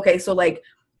have, okay, so like,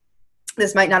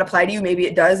 this might not apply to you. Maybe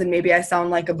it does. And maybe I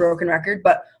sound like a broken record.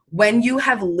 But when you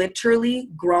have literally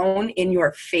grown in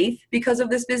your faith because of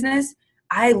this business,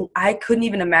 I couldn't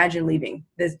even imagine leaving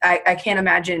this. I can't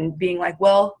imagine being like,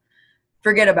 well,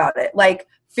 forget about it. Like,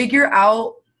 figure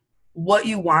out what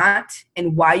you want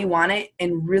and why you want it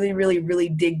and really, really, really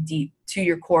dig deep to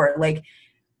your core. Like,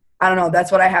 I don't know.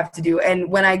 That's what I have to do. And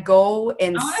when I go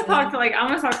and I want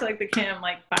to talk to like the Kim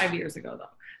like 5 years ago though.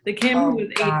 The Kim who was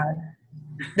atheist.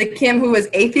 The Kim who was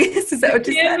atheist? Is that what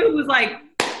you said? Kim who was like,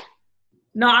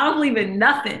 no, I don't believe in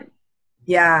nothing.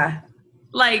 Yeah.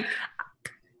 Like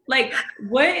what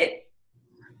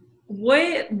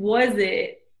was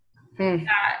it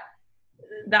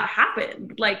that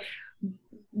happened? Like,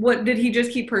 what did he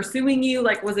just keep pursuing you?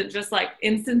 Like, was it just like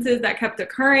instances that kept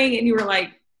occurring and you were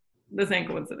like, this ain't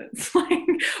coincidence? Like,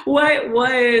 what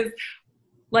was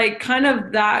like kind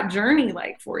of that journey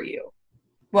like for you?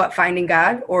 What, finding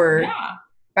God or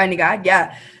finding God?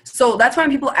 Yeah. So that's why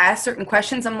when people ask certain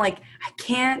questions, I'm like, I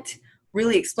can't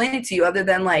really explain it to you other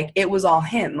than like, it was all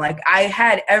him. Like, I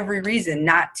had every reason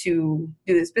not to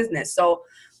do this business. So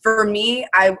for me,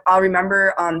 I'll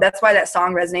remember, that's why that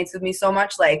song resonates with me so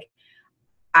much. Like,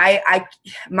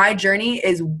 my journey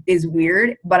is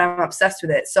weird, but I'm obsessed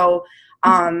with it. So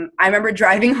I remember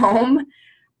driving home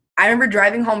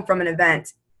from an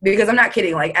event, because I'm not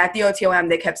kidding. Like, at the OTOM,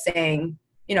 they kept saying,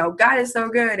 you know, God is so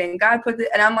good and God put it,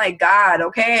 and I'm like, God,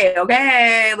 okay,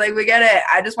 like, we get it.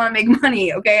 I just want to make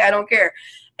money. Okay. I don't care.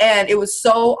 And it was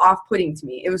so off-putting to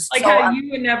me. It was like, so how you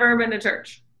had never been to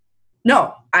church.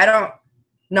 No, I don't.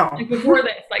 No. Like, before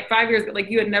this, like 5 years ago, like,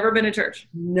 you had never been to church.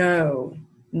 No.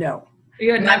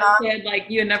 You had never said, like,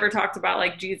 you had never talked about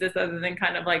like Jesus other than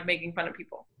kind of like making fun of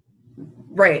people.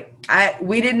 Right.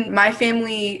 My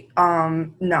family,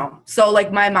 no. So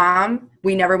like my mom,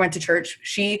 we never went to church.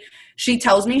 She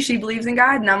tells me she believes in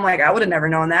God, and I'm like, I would have never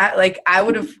known that. Like I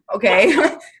would have, okay.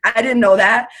 I didn't know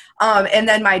that. And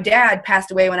then my dad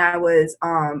passed away when I was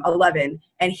 11,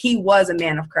 and he was a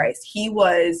man of Christ. He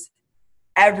was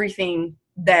everything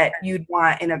that you'd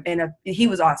want he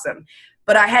was awesome.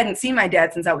 But I hadn't seen my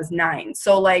dad since I was 9.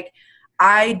 So like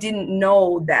I didn't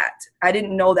know that. I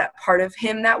didn't know that part of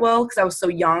him that well because I was so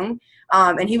young.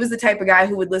 And he was the type of guy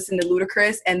who would listen to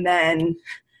Ludacris and then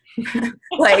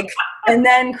and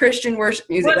then Christian worship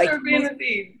music. What's your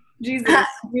fantasy? Jesus,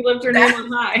 we lift your name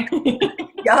on high.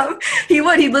 Yeah, he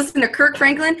would. He'd listen to Kirk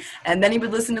Franklin, and then he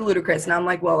would listen to Ludacris. And I'm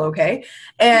like, well, okay.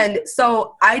 And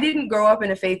so I didn't grow up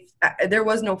in a faith. There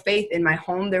was no faith in my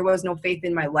home. There was no faith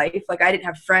in my life. Like I didn't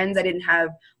have friends. I didn't have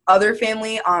other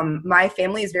family. My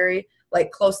family is very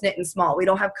like close-knit and small. We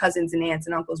don't have cousins and aunts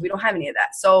and uncles. We don't have any of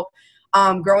that. So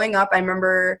growing up, I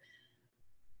remember,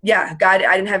 God,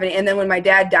 I didn't have any. And then when my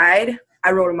dad died,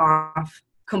 I wrote him off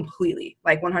completely,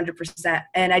 like 100%.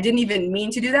 And I didn't even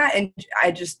mean to do that. And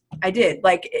I did.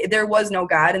 Like there was no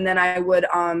God. And then I would,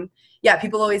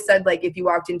 people always said like if you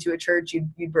walked into a church,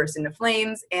 you'd burst into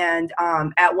flames. And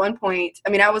at one point, I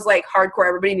mean, I was like hardcore.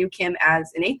 Everybody knew Kim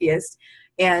as an atheist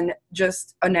and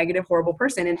just a negative, horrible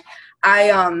person. And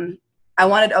I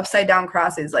wanted upside down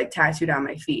crosses like tattooed on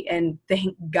my feet. And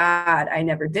thank God I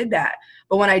never did that.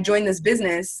 But when I joined this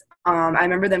business, I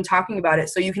remember them talking about it.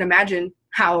 So you can imagine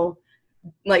how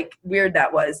like weird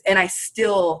that was. And I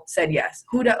still said yes.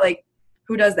 Who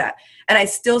does that? And I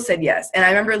still said yes. And I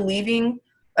remember leaving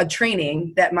a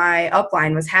training that my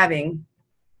upline was having.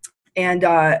 And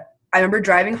I remember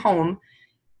driving home,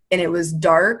 and it was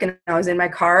dark, and I was in my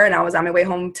car, and I was on my way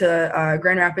home to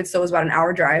Grand Rapids. So it was about an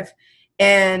hour drive.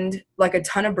 And like a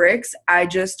ton of bricks, I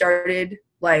just started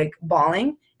like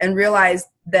bawling and realized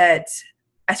that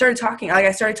I started talking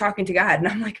to God, and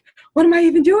I'm like, what am I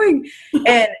even doing?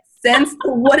 And since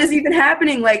what is even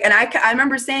happening? Like, and I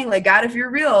remember saying like, God, if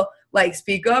you're real, like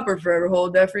speak up or forever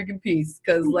hold that freaking peace.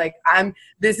 Cause like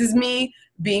this is me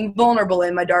being vulnerable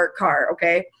in my dark car.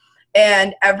 Okay.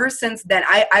 And ever since then,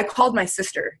 I called my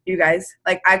sister, you guys.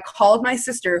 Like I called my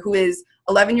sister who is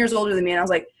 11 years older than me. And I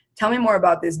was like, tell me more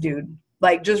about this dude.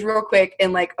 Like just real quick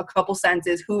in like a couple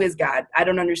sentences, who is God? I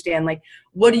don't understand. Like,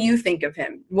 what do you think of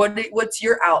him? What's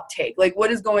your outtake? Like,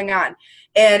 what is going on?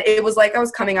 And it was like I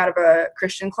was coming out of a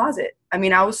Christian closet. I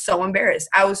mean, I was so embarrassed.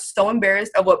 I was so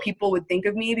embarrassed of what people would think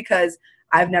of me because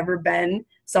I've never been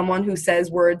someone who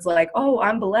says words like, oh,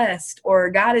 I'm blessed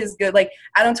or God is good. Like,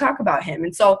 I don't talk about him.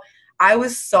 And so I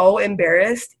was so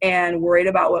embarrassed and worried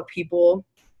about what people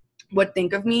would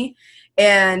think of me.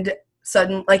 And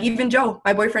sudden, like even Joe,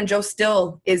 my boyfriend Joe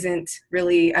still isn't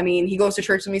really, I mean, he goes to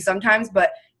church with me sometimes,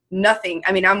 but nothing.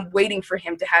 I mean, I'm waiting for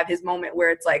him to have his moment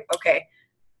where it's like, okay,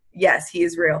 yes, he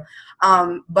is real.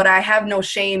 But I have no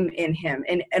shame in him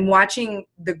and watching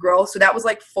the growth. So that was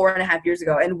like 4.5 years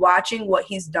ago, and watching what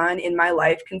he's done in my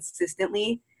life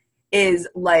consistently is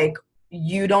like,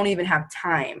 you don't even have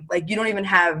time. Like you don't even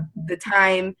have the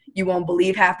time. You won't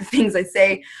believe half the things I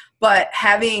say, but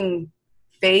having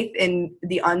faith in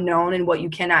the unknown and what you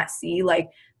cannot see, like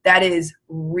that is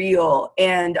real.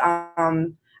 And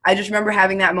I just remember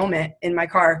having that moment in my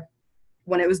car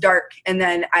when it was dark. And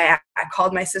then I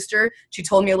called my sister. She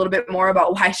told me a little bit more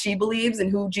about why she believes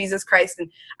and who Jesus Christ. And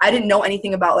I didn't know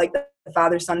anything about like the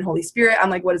Father, Son, and Holy Spirit. I'm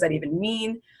like, what does that even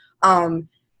mean?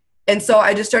 And so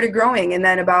I just started growing. And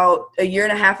then about 1.5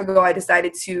 years ago, I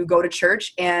decided to go to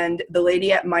church, and the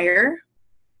lady at Meijer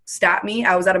stopped me.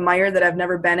 I was at a Meijer that I've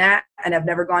never been at and I've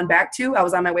never gone back to. I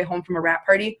was on my way home from a wrap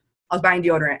party. I was buying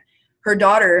deodorant. Her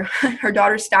daughter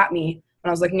stopped me when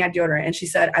I was looking at deodorant, and she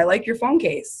said, I like your phone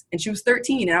case. And she was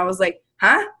 13. And I was like,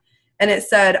 huh? And it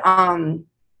said,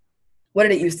 what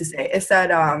did it used to say? It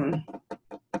said,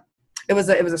 it was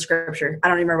a scripture. I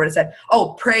don't even remember what it said.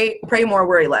 Oh, pray more,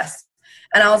 worry less.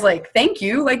 And I was like, thank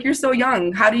you. Like, you're so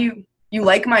young. How do you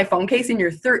like my phone case and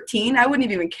you're 13? I wouldn't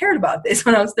have even cared about this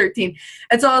when I was 13.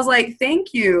 And so I was like,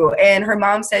 thank you. And her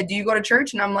mom said, do you go to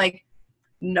church? And I'm like,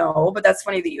 no, but that's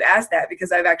funny that you asked that,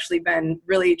 because I've actually been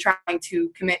really trying to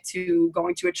commit to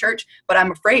going to a church, but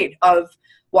I'm afraid of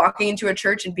walking into a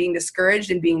church and being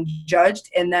discouraged and being judged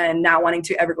and then not wanting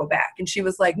to ever go back. And she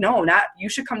was like, no, you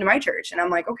should come to my church. And I'm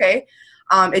like, okay.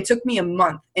 It took me a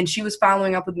month, and she was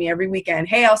following up with me every weekend.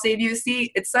 Hey, I'll save you a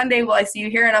seat. It's Sunday. Will I see you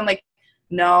here? And I'm like,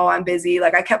 no, I'm busy.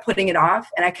 Like I kept putting it off,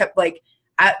 and I kept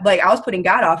I was putting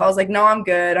God off. I was like, no, I'm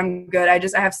good. I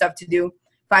have stuff to do.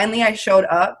 Finally, I showed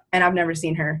up, and I've never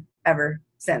seen her ever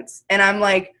since. And I'm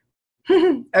like,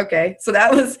 okay. So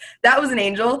that was an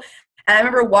angel. And I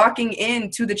remember walking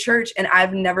into the church, and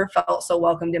I've never felt so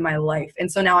welcomed in my life.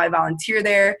 And so now I volunteer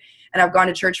there, and I've gone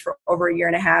to church for over a year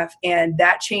and a half, and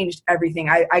that changed everything.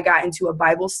 I got into a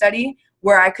Bible study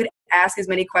where I could ask as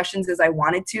many questions as I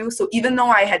wanted to. So even though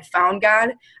I had found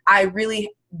God,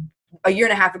 a year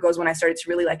and a half ago is when I started to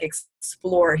really like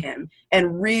explore him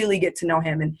and really get to know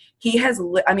him. And he has,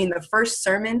 the first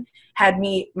sermon had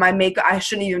me, my makeup, I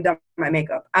shouldn't even done my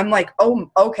makeup. I'm like,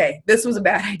 oh, okay, this was a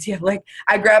bad idea. Like,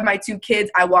 I grabbed my 2 kids.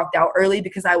 I walked out early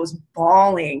because I was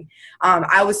bawling.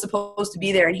 I was supposed to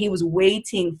be there, and he was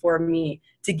waiting for me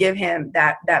to give him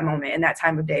that moment and that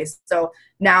time of day. So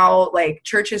now, like,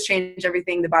 church has changed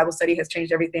everything. The Bible study has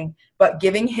changed everything. But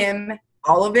giving him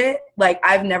all of it, like,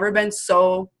 I've never been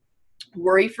so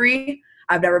worry-free.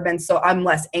 I'm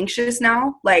less anxious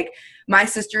now. Like, my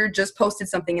sister just posted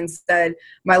something and said,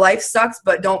 my life sucks,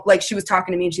 but don't, like, she was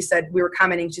talking to me and she said, we were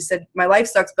commenting, she said, my life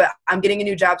sucks, but I'm getting a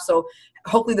new job, so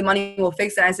hopefully the money will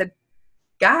fix it. And I said,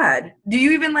 God, do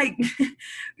you even like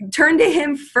turn to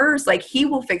him first? Like, he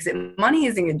will fix it. Money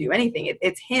isn't gonna do anything.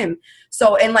 It's him.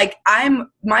 So, and like,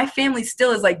 my family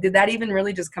still is like, did that even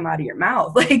really just come out of your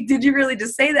mouth? Like, did you really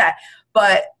just say that?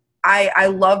 But I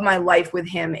love my life with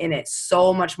him in it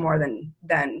so much more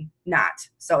than not.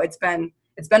 So it's been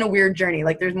a weird journey.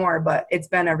 Like, there's more, but it's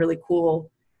been a really cool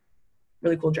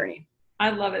journey. I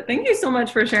love it. Thank you so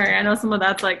much for sharing. I know some of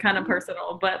that's like kind of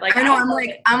personal, but like, I know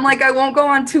I'm like I won't go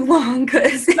on too long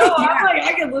because no, yeah. I'm like,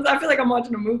 I can listen. I feel like I'm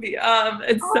watching a movie.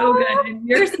 It's so good. And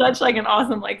you're such like an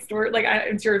awesome like story. Like,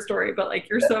 it's your story, but like,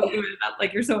 you're so good at,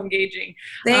 like, you're so engaging.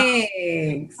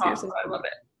 Thanks. Awesome. I love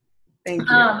it. Thank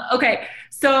you. Okay.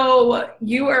 So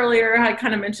you earlier had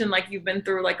kind of mentioned like you've been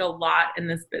through like a lot in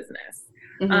this business.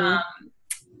 Mm-hmm.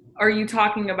 Are you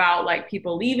talking about like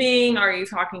people leaving? Are you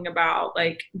talking about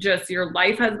like just your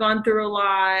life has gone through a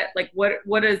lot? Like,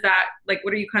 what is that? Like,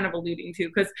 what are you kind of alluding to?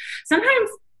 Because sometimes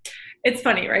it's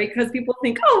funny, right? Because people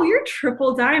think, oh, you're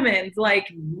triple diamonds. Like,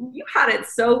 you had it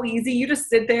so easy. You just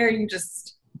sit there and you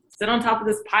just sit on top of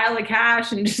this pile of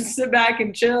cash and just sit back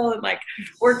and chill and like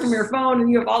work from your phone, and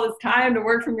you have all this time to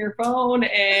work from your phone,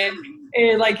 and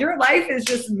like, your life is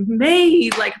just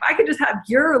made. Like, if I could just have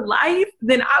your life,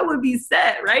 then I would be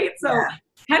set, right? So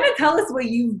kind of tell us what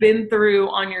you've been through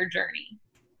on your journey.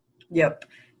 Yep.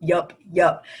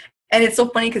 And it's so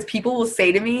funny because people will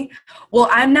say to me, well,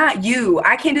 I'm not you.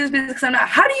 I can't do this business because I'm not.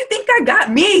 How do you think I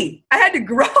got me? I had to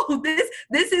grow.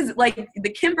 This is like, the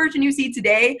Kim version you see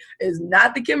today is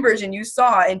not the Kim version you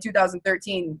saw in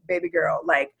 2013, baby girl.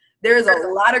 Like, there's a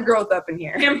lot of growth up in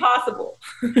here. Kim Possible.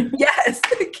 Yes,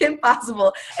 Kim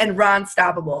Possible and Ron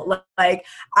Stoppable. Like,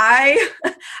 I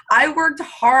worked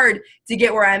hard to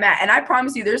get where I'm at. And I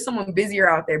promise you, there's someone busier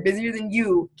out there, busier than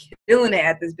you, killing it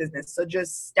at this business. So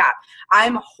just stop.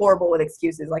 I'm horrible with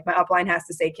excuses. Like, my upline has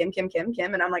to say Kim.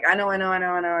 And I'm like, I know.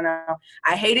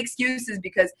 I hate excuses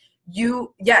because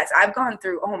I've gone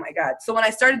through, oh my God. So when I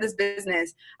started this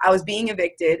business, I was being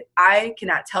evicted. I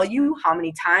cannot tell you how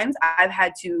many times I've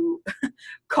had to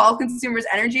call Consumers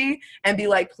Energy and be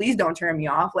like, please don't turn me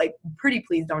off. Like, pretty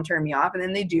please don't turn me off. And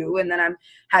then they do. And then I'm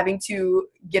having to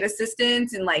get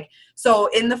assistance. And like, so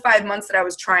in the 5 months that I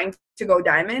was trying to go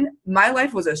diamond, my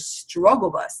life was a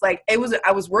struggle bus. Like, I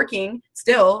was working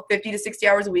still 50 to 60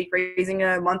 hours a week, raising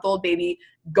a month-old baby,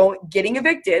 getting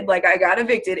evicted. Like, I got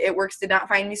evicted. It Works did not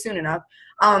find me soon enough.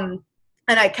 And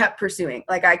I kept pursuing.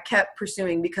 Like, I kept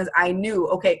pursuing because I knew,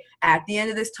 okay, at the end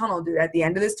of this tunnel,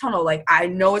 like, I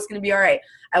know it's going to be all right.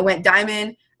 I went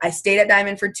diamond. I stayed at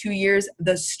diamond for 2 years.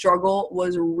 The struggle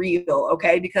was real,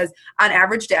 okay? Because on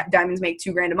average, diamonds make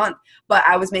 $2,000 a month, but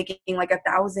I was making like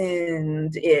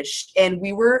 1,000-ish. And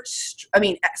we were,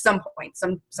 at some point,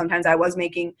 sometimes I was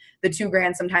making the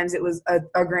 $2,000, sometimes it was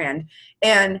a grand.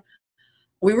 And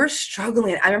we were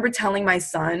struggling. I remember telling my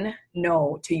son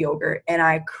no to yogurt, and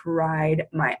I cried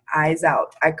my eyes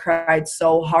out. I cried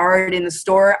so hard in the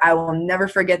store. I will never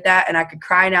forget that. And I could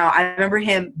cry now. I remember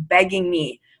him begging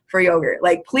me for yogurt,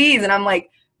 like, please. And I'm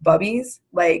like, Bubbies,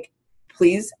 like,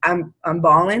 please, I'm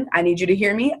bawling. I need you to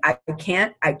hear me. I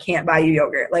can't buy you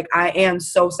yogurt. Like, I am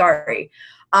so sorry.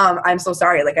 I'm so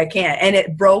sorry. Like, I can't. And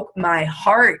it broke my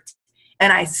heart.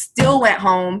 And I still went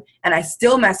home and I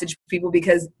still messaged people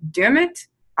because, damn it,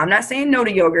 I'm not saying no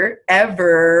to yogurt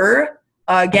ever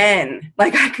again.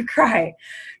 Like, I could cry.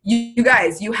 You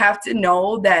guys, you have to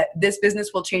know that this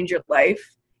business will change your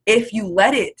life if you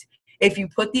let it. If you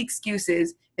put the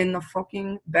excuses in the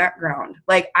fucking background.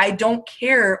 Like, I don't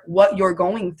care what you're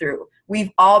going through.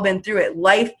 We've all been through it.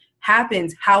 Life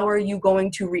happens. How are you going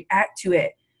to react to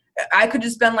it? I could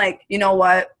just been like, you know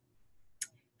what?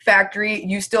 factory,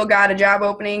 you still got a job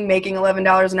opening, making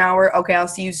 $11 an hour. Okay, I'll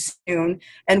see you soon.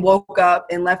 And woke up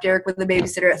and left Eric with the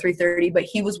babysitter at 3:30, but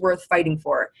he was worth fighting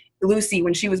for. Lucy,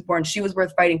 when she was born, she was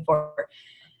worth fighting for.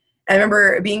 I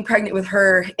remember being pregnant with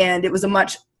her, and it was a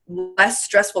much less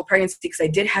stressful pregnancy because I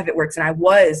did have it works and I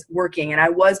was working and I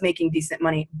was making decent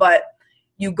money, but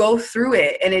you go through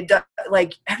it, and it does,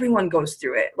 like, everyone goes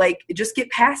through it. Like, just get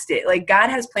past it. Like, God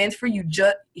has plans for you.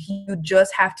 You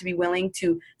just have to be willing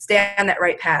to stay on that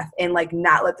right path and, like,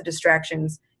 not let the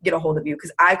distractions get a hold of you.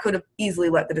 Because I could have easily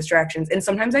let the distractions, and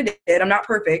sometimes I did. I'm not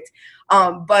perfect,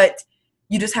 but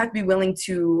you just have to be willing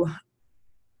to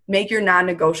make your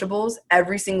non-negotiables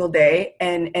every single day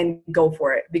and go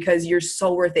for it, because you're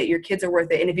so worth it. Your kids are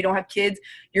worth it. And if you don't have kids,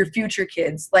 your future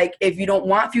kids, like, if you don't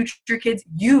want future kids,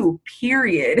 you,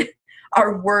 period,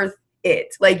 are worth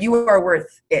it. Like, you are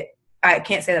worth it. I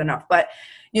can't say that enough, but,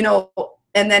 you know,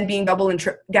 and then being double and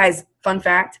triple. Guys, fun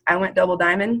fact, I went double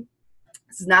diamond.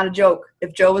 This is not a joke.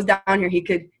 If Joe was down here, he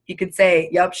could say,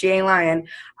 yep, she ain't lying.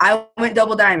 I went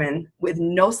double diamond with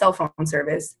no cell phone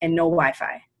service and no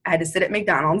Wi-Fi. I had to sit at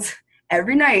McDonald's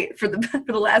every night for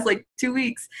the last, like, 2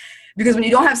 weeks, because when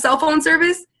you don't have cell phone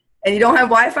service and you don't have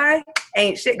Wi-Fi,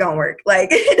 ain't shit gonna work. Like,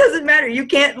 it doesn't matter. You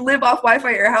can't live off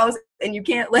Wi-Fi at your house, and you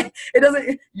can't, like,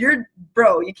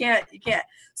 you can't.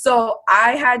 So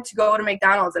I had to go to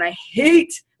McDonald's, and I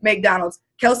hate McDonald's.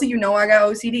 Kelsey, you know I got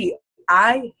OCD.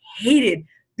 I hated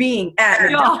being at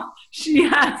McDonald's. She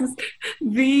has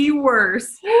the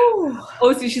worst.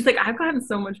 Oh, see, she's like, I've gotten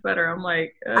so much better. I'm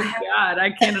like, oh, God,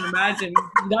 I can't imagine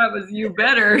that was you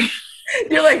better.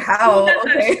 You're like, how?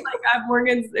 Okay. She's like, at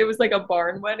Morgan's, it was like a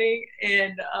barn wedding,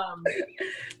 and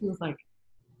he was like,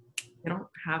 they don't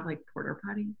have, like, porta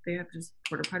potty. They have just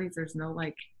porta potties. There's no,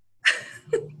 like,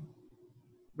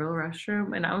 real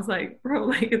restroom. And I was like, bro,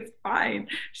 like, it's fine.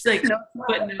 She's like, no,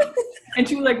 but no. And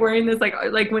she was, like, wearing this,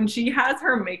 like when she has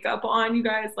her makeup on, you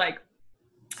guys, like,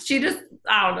 she just,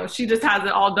 I don't know, she just has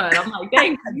it all done. I'm like,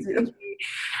 thank you.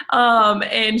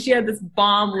 And she had this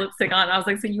bomb lipstick on. I was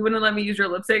like, so you wouldn't let me use your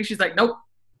lipstick? She's like, nope.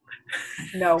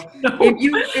 No. If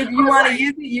you want to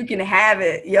use it, you can have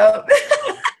it. Yup.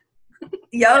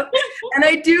 Yup. And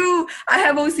I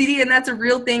have OCD, and that's a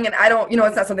real thing. And I don't,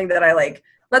 it's not something that I like.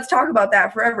 Let's talk about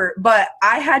that forever. But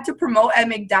I had to promote at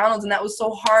McDonald's, and that was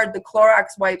so hard. The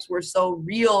Clorox wipes were so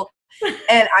real.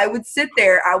 And I would sit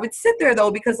there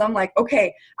though, because I'm like,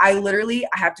 okay, I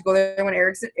have to go there when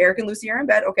Eric and Lucy are in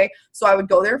bed. Okay. So I would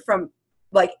go there from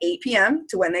like 8 p.m.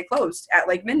 to when they closed at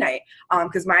like midnight.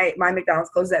 Cause my McDonald's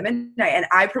closed at midnight, and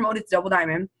I promoted to Double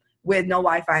Diamond with no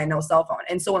Wi-Fi and no cell phone.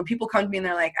 And so when people come to me and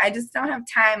they're like, I just don't have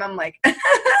time, I'm like,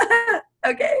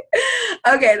 okay,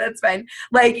 that's fine.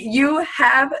 Like, you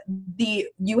have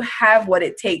what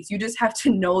it takes. You just have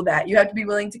to know that. You have to be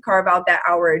willing to carve out that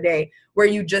hour a day where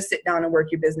you just sit down and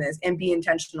work your business and be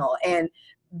intentional and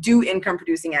do income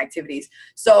producing activities.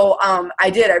 So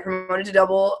I promoted to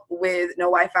double with no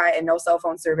Wi-Fi and no cell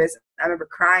phone service. I remember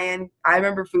crying. I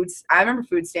remember food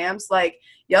stamps. Like,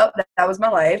 yep, that was my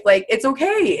life. Like, it's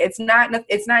okay. It's not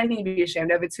anything to be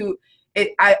ashamed of.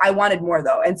 I wanted more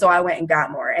though. And so I went and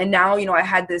got more. And now, I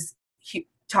had this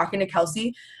talking to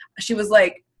Kelsey. She was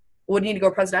like, well, do you need to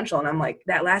go presidential? And I'm like,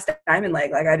 that last diamond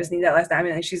leg, like, I just need that last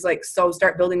diamond. And she's like, so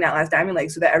start building that last diamond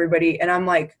leg so that everybody, and I'm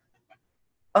like,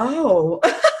 oh.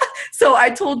 So I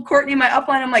told Courtney, my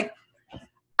upline, I'm like,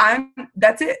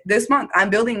 that's it. This month I'm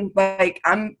building, like,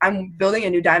 I'm building a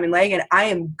new diamond leg, and I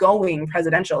am going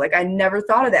presidential. Like, I never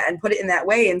thought of that and put it in that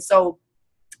way. And so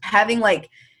having, like,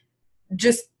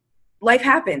 just life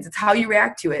happens. It's how you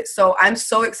react to it. So I'm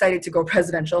so excited to go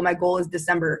presidential. My goal is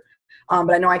December.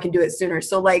 But I know I can do it sooner.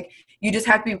 So, like, you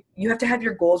have to have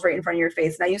your goals right in front of your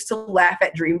face. And I used to laugh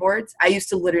at dream boards. I used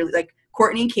to literally, like,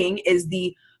 Courtney King is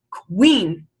the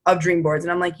queen of dream boards.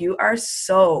 And I'm like, you are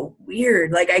so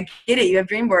weird. Like, I get it. You have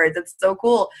dream boards. That's so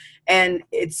cool. And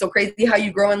it's so crazy how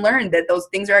you grow and learn that those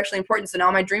things are actually important. So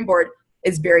now my dream board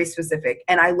is very specific,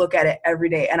 and I look at it every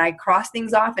day, and I cross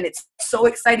things off, and it's so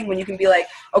exciting when you can be like,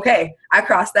 okay, I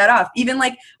crossed that off. Even,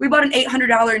 like, we bought an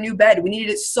 $800 new bed. We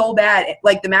needed it so bad,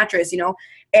 like the mattress,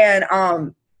 and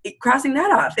crossing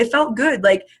that off, it felt good.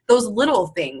 Like, those little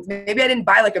things. Maybe I didn't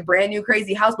buy, like, a brand new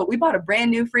crazy house, but we bought a brand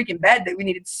new freaking bed that we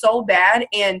needed so bad,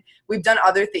 and we've done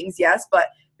other things, yes, but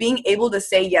being able to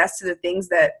say yes to the things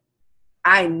that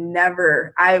I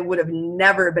would have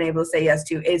never been able to say yes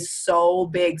to is so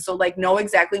big. So, like, know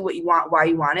exactly what you want, why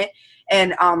you want it.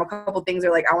 And a couple things are,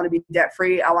 like, I want to be debt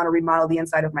free. I want to remodel the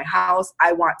inside of my house.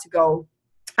 I want to go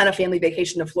on a family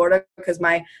vacation to Florida because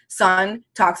my son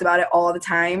talks about it all the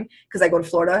time because I go to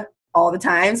Florida all the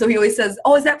time. So he always says,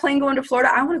 oh, is that plane going to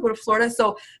Florida? I want to go to Florida.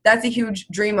 So that's a huge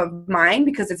dream of mine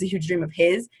because it's a huge dream of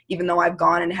his, even though I've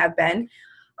gone and have been.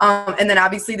 And then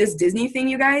obviously this Disney thing,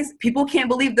 you guys, people can't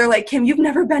believe. They're like, Kim, you've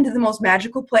never been to the most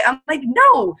magical place. I'm like,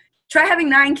 no. Try having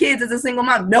 9 kids as a single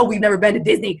mom. No, we've never been to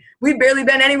Disney. We've barely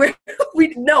been anywhere. We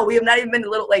have not even been to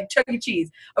little, like, Chuck E.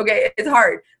 Cheese. Okay, it's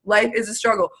hard. Life is a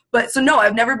struggle. But so no,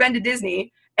 I've never been to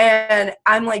Disney. And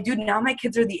I'm like, dude, now my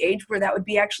kids are the age where that would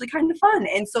be actually kind of fun.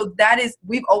 And so that's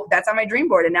on my dream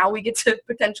board. And now we get to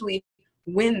potentially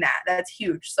win that. That's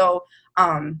huge. So,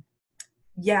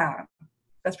 yeah,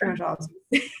 that's pretty much all I was going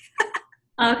to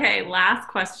say. Okay, last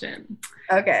question.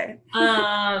 Okay.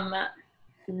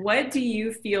 What do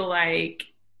you feel like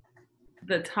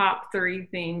the top 3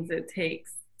 things it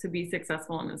takes to be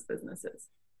successful in this business is?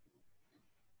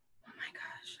 Oh my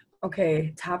gosh.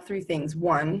 Okay, top 3 things.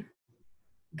 1,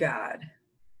 God.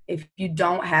 If you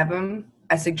don't have him,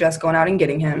 I suggest going out and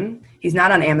getting him. He's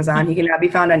not on Amazon. He cannot be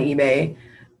found on eBay,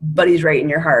 but he's right in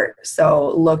your heart.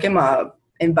 So look him up,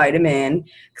 invite him in,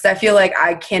 because I feel like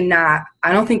I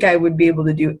don't think I would be able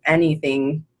to do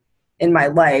anything in my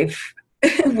life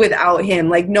without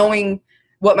him. Like, knowing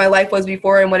what my life was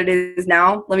before and what it is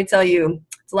now, let me tell you,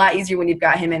 it's a lot easier when you've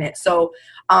got him in it. So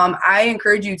I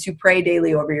encourage you to pray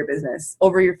daily over your business,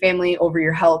 over your family, over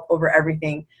your health, over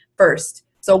everything first.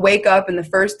 So wake up, and the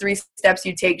first 3 steps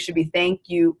you take should be thank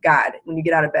you, God. When you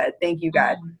get out of bed, thank you,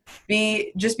 God.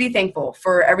 Just be thankful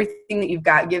for everything that you've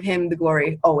got. Give him the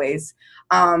glory always.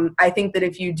 I think that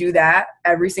if you do that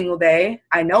every single day,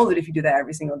 I know that if you do that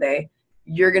every single day,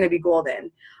 you're going to be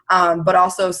golden. But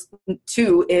also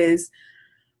 2 is,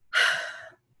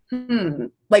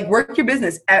 like, work your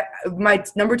business. My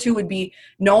number 2 would be,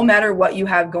 no matter what you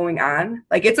have going on,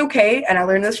 like, it's okay. And I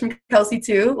learned this from Kelsey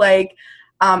too. Like,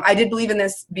 I did believe in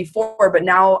this before, but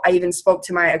now I even spoke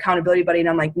to my accountability buddy, and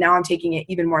I'm like, now I'm taking it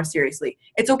even more seriously.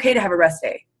 It's okay to have a rest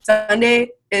day.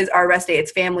 Sunday is our rest day.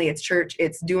 It's family, it's church,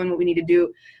 it's doing what we need to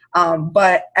do.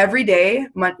 But every day,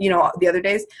 the other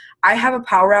days, I have a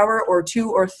power hour or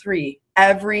 2 or 3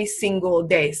 every single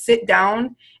day. Sit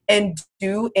down and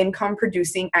do income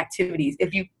producing activities.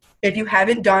 If you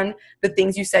haven't done the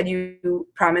things you said you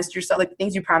promised yourself, like the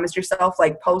things you promised yourself,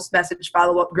 like post, message,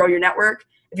 follow up, grow your network.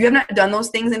 If you have not done those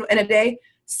things in a day,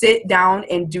 sit down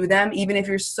and do them. Even if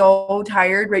you're so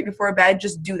tired right before bed,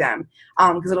 just do them,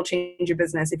 because it'll change your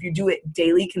business. If you do it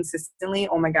daily, consistently,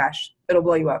 oh my gosh, it'll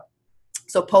blow you up.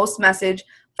 So post, message,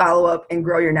 follow up, and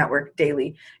grow your network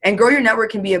daily. And grow your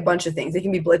network can be a bunch of things. It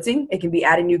can be blitzing. It can be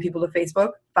adding new people to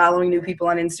Facebook, following new people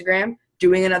on Instagram,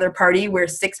 doing another party where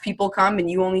 6 people come and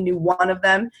you only knew 1 of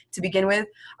them to begin with.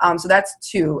 So that's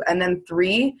 2. And then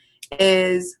 3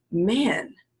 is,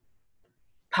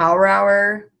 power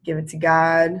hour, give it to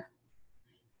God.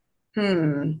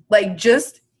 Like,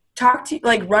 just talk to,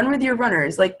 like, run with your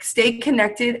runners, like, stay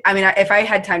connected. I mean, if I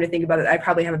had time to think about it, I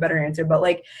probably have a better answer, but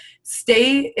like,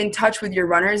 stay in touch with your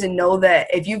runners and know that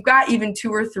if you've got even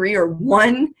 2 or 3 or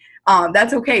 1,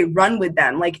 that's okay. Run with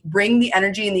them. Like, bring the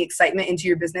energy and the excitement into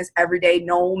your business every day,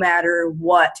 no matter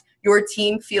what. Your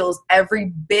team feels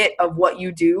every bit of what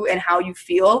you do and how you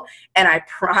feel. And I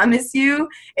promise you,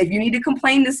 if you need to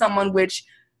complain to someone, which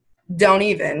don't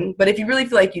even, but if you really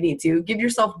feel like you need to, give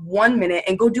yourself 1 minute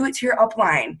and go do it to your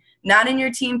upline, not in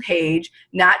your team page,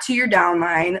 not to your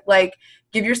downline. Like,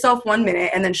 give yourself 1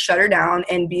 minute and then shut her down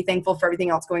and be thankful for everything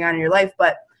else going on in your life.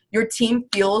 But your team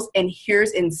feels and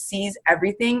hears and sees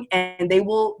everything, and they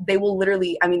will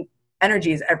literally, I mean,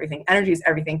 energy is everything. Energy is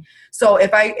everything. So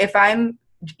if I'm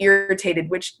irritated,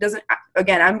 which doesn't,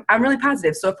 again, I'm really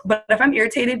positive. So but if I'm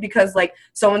irritated because like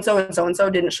so-and-so and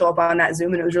so-and-so didn't show up on that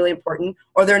Zoom and it was really important,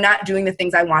 or they're not doing the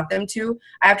things I want them to,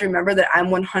 I have to remember that I'm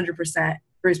 100%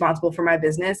 responsible for my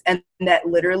business, and that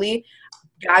literally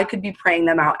God could be praying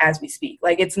them out as we speak.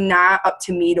 Like, it's not up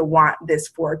to me to want this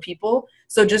for people.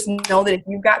 So just know that if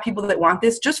you've got people that want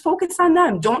this, just focus on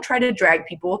them. Don't try to drag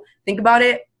people. Think about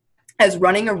it as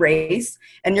running a race,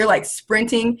 and you're like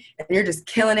sprinting and you're just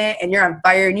killing it and you're on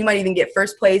fire, and you might even get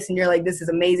first place and you're like, this is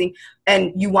amazing,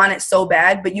 and you want it so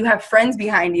bad, but you have friends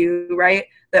behind you, right,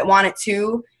 that want it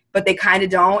too, but they kind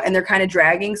of don't, and they're kind of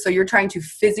dragging. So you're trying to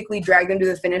physically drag them to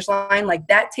the finish line. Like,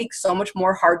 that takes so much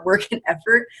more hard work and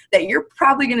effort that you're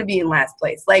probably going to be in last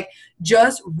place. Like,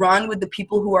 just run with the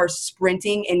people who are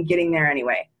sprinting and getting there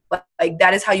anyway. Like,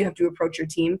 that is how you have to approach your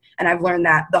team. And I've learned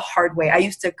that the hard way. I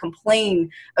used to complain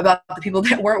about the people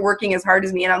that weren't working as hard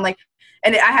as me. And I'm like,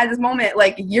 and I had this moment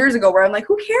like years ago where I'm like,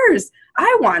 who cares?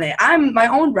 I want it. I'm my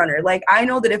own runner. Like, I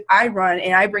know that if I run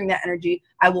and I bring that energy,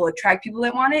 I will attract people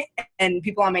that want it, and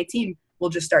people on my team will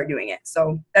just start doing it.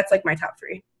 So that's like my top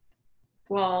 3.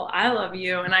 Well, I love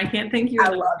you, and I can't thank you I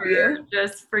enough love for you.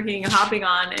 just freaking hopping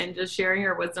on and just sharing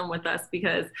your wisdom with us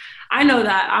because I know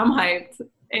that I'm hyped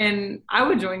and I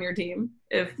would join your team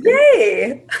if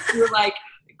Yay! you were like,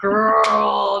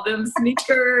 girl, them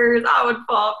sneakers, I would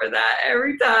fall for that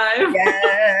every time.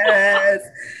 Yes.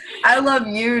 I love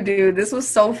you, dude. This was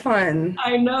so fun.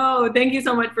 I know. Thank you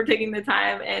so much for taking the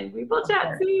time, and we will Of chat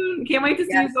course. soon. Can't wait to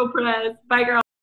see you Yes. go press. Bye, girl.